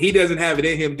he doesn't have it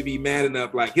in him to be mad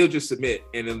enough. Like he'll just submit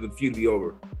and then the feud be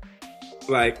over.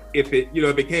 Like if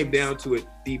it came down to it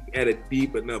at a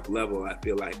deep enough level, I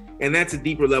feel like, and that's a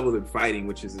deeper level than fighting,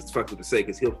 which is it's fucked up to say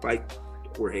because he'll fight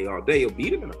Jorge all day. He'll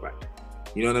beat him in a fight.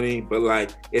 You know what I mean? But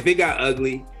like if it got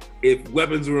ugly, if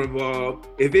weapons were involved,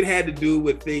 if it had to do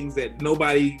with things that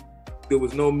there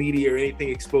was no media or anything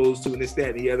exposed to, and this,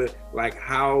 that, and the other, like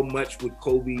how much would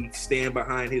Colby stand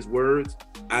behind his words?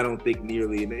 I don't think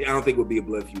it would be a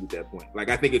blood feud at that point. Like,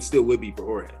 I think it still would be for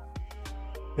Jorge.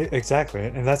 Exactly.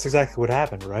 And that's exactly what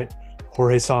happened, right?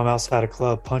 Jorge saw him outside a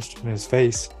club, punched him in his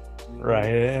face, right?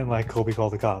 And like Kobe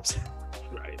called the cops.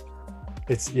 Right.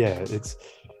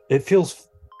 It feels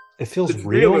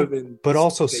real, but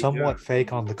also somewhat John.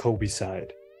 fake on the Kobe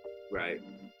side. Right.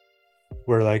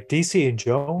 Where like DC and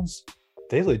Jones,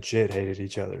 they legit hated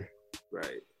each other.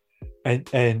 Right.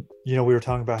 And you know, we were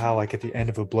talking about how like at the end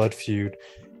of a blood feud,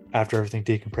 after everything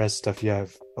decompressed stuff, you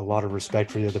have a lot of respect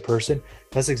for the other person.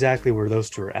 That's exactly where those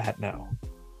two are at now.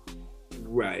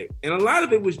 Right. And a lot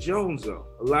of it was Jones, though.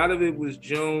 A lot of it was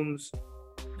Jones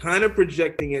kind of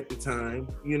projecting at the time,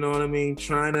 you know what I mean?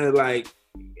 Trying to, like,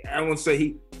 I won't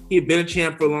say he had been a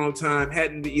champ for a long time,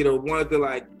 hadn't, wanted to,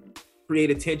 like,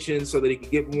 create attention so that he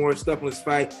could get more stuff on his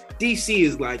fight. DC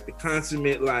is, like, the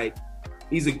consummate, like,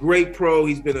 he's a great pro.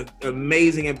 He's been an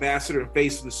amazing ambassador and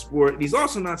face of the sport. And he's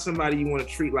also not somebody you want to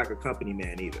treat like a company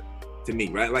man either, to me,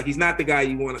 right? Like, he's not the guy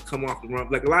you want to come off the run.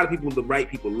 Like, a lot of people, the right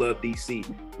people, love DC.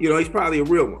 He's probably a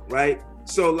real one, right?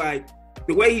 So, like,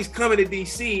 the way he's coming to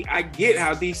DC, I get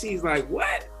how DC is like,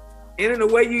 what? And in a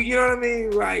way, you know what I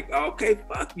mean? Like, okay,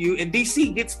 fuck you. And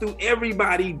DC gets through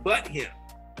everybody but him.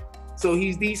 So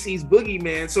he's DC's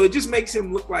boogeyman. So it just makes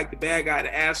him look like the bad guy,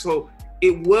 the asshole.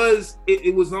 It was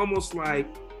almost like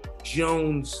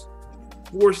Jones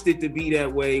forced it to be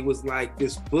that way. It was like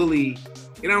this bully,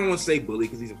 and I don't want to say bully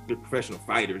because these are professional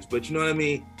fighters, but you know what I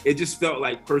mean? It just felt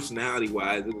like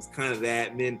personality-wise, it was kind of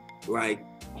that. And then like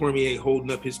Cormier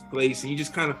holding up his place, and you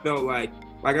just kind of felt like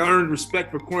I earned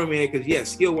respect for Cormier because, yeah,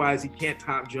 skill-wise, he can't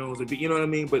top Jones, you know what I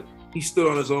mean? But he stood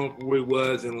on his own for where he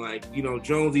was, and like,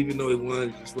 Jones, even though he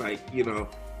won, just like,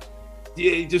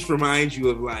 it just reminds you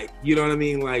of like, you know what I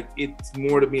mean? Like, it's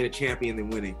more to being a champion than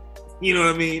winning. You know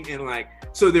what I mean? And like,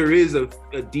 so there is a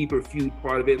deeper feud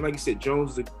part of it. And like you said,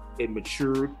 Jones had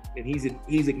matured, and he's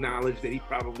acknowledged that he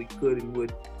probably could and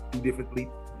would do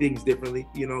things differently,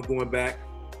 going back.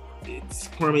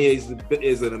 Cormier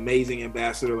is an amazing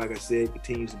ambassador, like I said,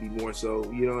 continues to be more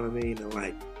so, you know what I mean? And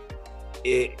like,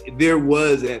 there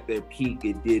was at their peak,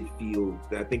 it did feel,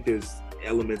 I think there's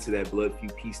elements of that blood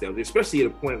feud piece that was, especially at a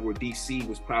point where DC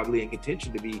was probably in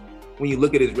contention to be, when you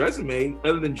look at his resume,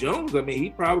 other than Jones, I mean,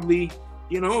 he probably,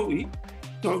 he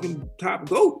talking top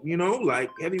GOAT,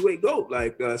 like heavyweight GOAT.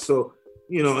 Like, so,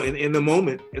 in the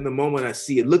moment I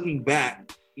see it, looking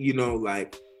back,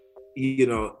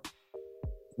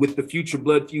 with the future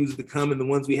blood feuds to come and the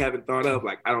ones we haven't thought of,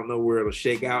 like, I don't know where it'll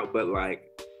shake out, but like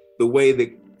the way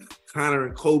that Conor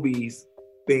and Kobe's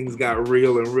things got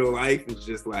real in real life, it's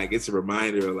just like, it's a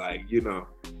reminder, like,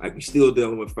 like we're still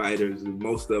dealing with fighters, and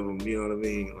most of them, you know what I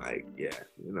mean? Like, yeah,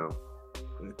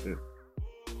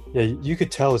 Yeah, you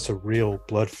could tell it's a real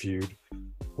blood feud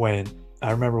when, I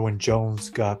remember when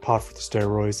Jones got popped for the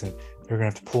steroids and they're gonna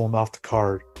have to pull him off the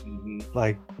card. Mm-hmm.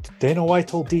 Like, Dana White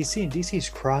told DC, and DC's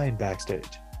crying backstage.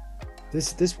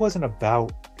 This wasn't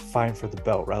about fighting for the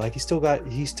belt, right? Like, he still got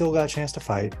a chance to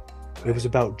fight. Right. It was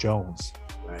about Jones.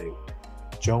 Right.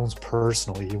 Jones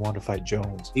personally, he wanted to fight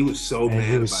Jones. He was so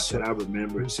mad about that. I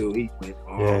remember too. He went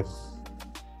off.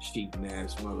 Cheating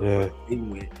ass motherfucker. Yeah. He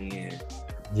went in.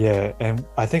 Yeah, and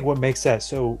I think what makes that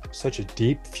such a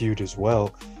deep feud as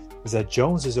well is that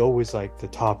Jones is always like the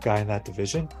top guy in that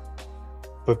division.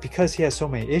 But because he has so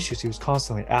many issues, he was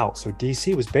constantly out. So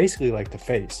DC was basically like the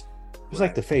face. He was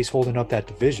like the face holding up that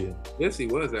division. Yes, he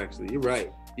was actually. You're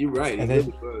right. He then,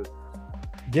 really was.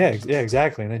 Yeah,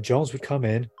 exactly. And then Jones would come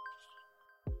in,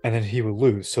 and then he would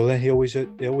lose. So then it always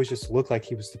just looked like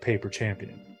he was the paper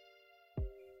champion.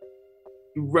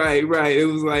 Right. It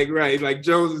was like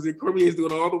Jones is in, Cormier's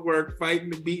doing all the work,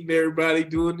 fighting and beating everybody,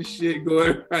 doing the shit,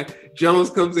 going right. Jones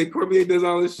comes in, Cormier does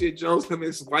all this shit. Jones comes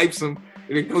in, swipes him,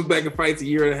 and then comes back and fights a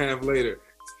year and a half later.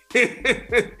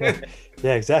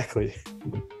 Yeah, exactly.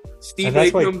 Steve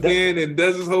comes in and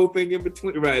does his whole thing in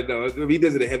between. Right, no, he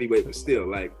does it at heavyweight, but still,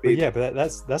 like. But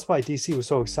that's why DC was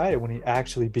so excited when he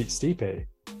actually beat Stipe.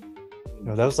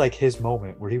 That was like his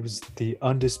moment where he was the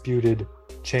undisputed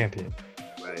champion.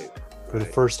 For the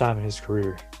first time in his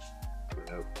career.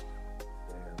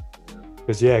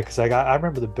 Because I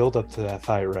remember the build up to that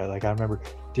fight, right? Like, I remember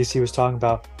DC was talking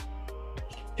about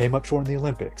he came up short in the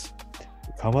Olympics,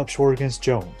 come up short against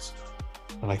Jones,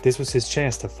 and like this was his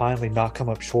chance to finally not come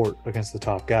up short against the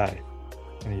top guy,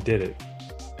 and he did it.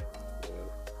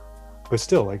 But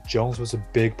still, like, Jones was a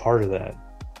big part of that.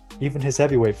 Even his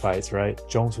heavyweight fights, right?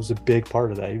 Jones was a big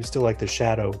part of that. He was still like the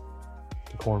shadow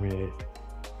to Cormier.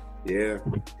 Yeah.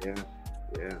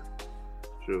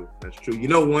 True. That's true.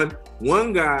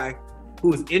 One guy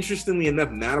who is, interestingly enough,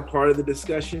 not a part of the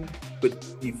discussion, but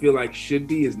you feel like should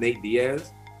be, is Nate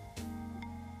Diaz.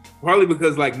 Partly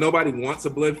because like nobody wants a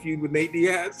blood feud with Nate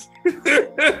Diaz.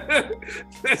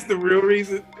 That's the real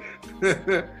reason.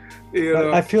 You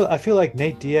know? I feel like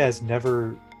Nate Diaz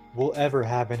never will ever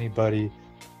have anybody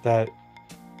that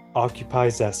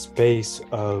occupies that space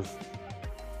of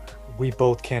we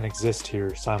both can't exist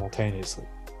here simultaneously.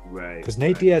 Right. Because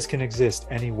Nate Diaz can exist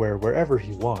anywhere, wherever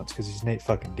he wants, because he's Nate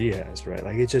fucking Diaz, right?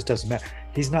 Like, it just doesn't matter.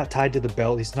 He's not tied to the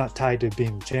belt. He's not tied to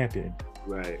being the champion.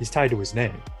 Right. He's tied to his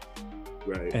name.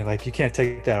 Right. And, like, you can't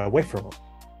take that away from him.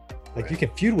 Like, right. You can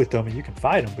feud with him and you can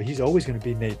fight him, but he's always going to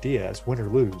be Nate Diaz, win or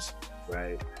lose.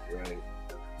 Right. Right.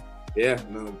 Yeah.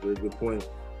 No, very good point.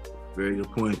 Very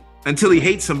good point. Until he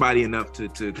hates somebody enough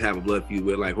to have a blood feud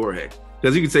with, like Jorge.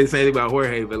 Because you can say the same thing about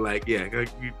Jorge, but, like, yeah,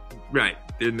 right.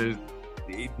 Then there's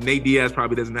Nate Diaz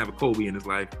probably doesn't have a Kobe in his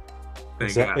life.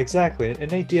 Exactly.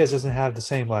 And Nate Diaz doesn't have the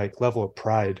same like level of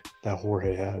pride that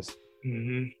Jorge has.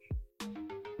 Mm-hmm.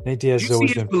 Nate Diaz has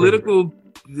always been political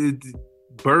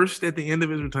burst at the end of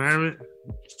his retirement.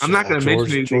 I'm not going to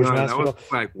mention anything on it. I was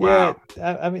like, wow.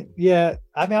 Yeah,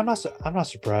 I'm not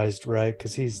surprised, right?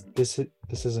 Because this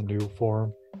isn't new for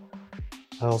him.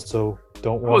 I also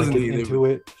don't want to get into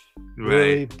it,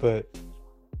 really, right?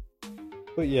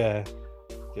 But yeah.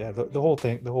 Yeah, the whole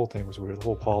thing was weird. The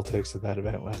whole politics of that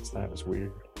event last night was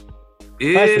weird.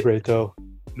 Fights were great though.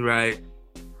 Right.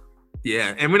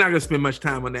 Yeah, and we're not gonna spend much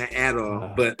time on that at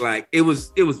all. But like, it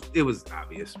was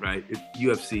obvious, right? It's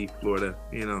UFC Florida,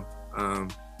 you know.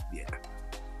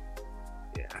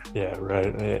 Yeah,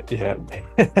 right. Yeah.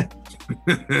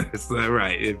 It's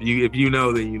right. If you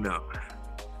know, then you know.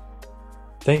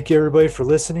 Thank you everybody for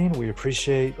listening. We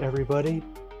appreciate everybody.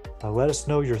 Let us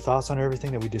know your thoughts on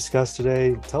everything that we discussed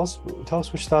today. Tell us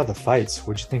what you thought of the fights.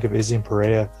 What'd you think of Izzy and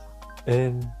Pereira?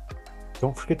 And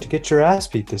don't forget to get your ass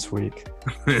beat this week.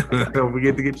 Don't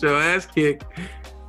forget to get your ass kicked.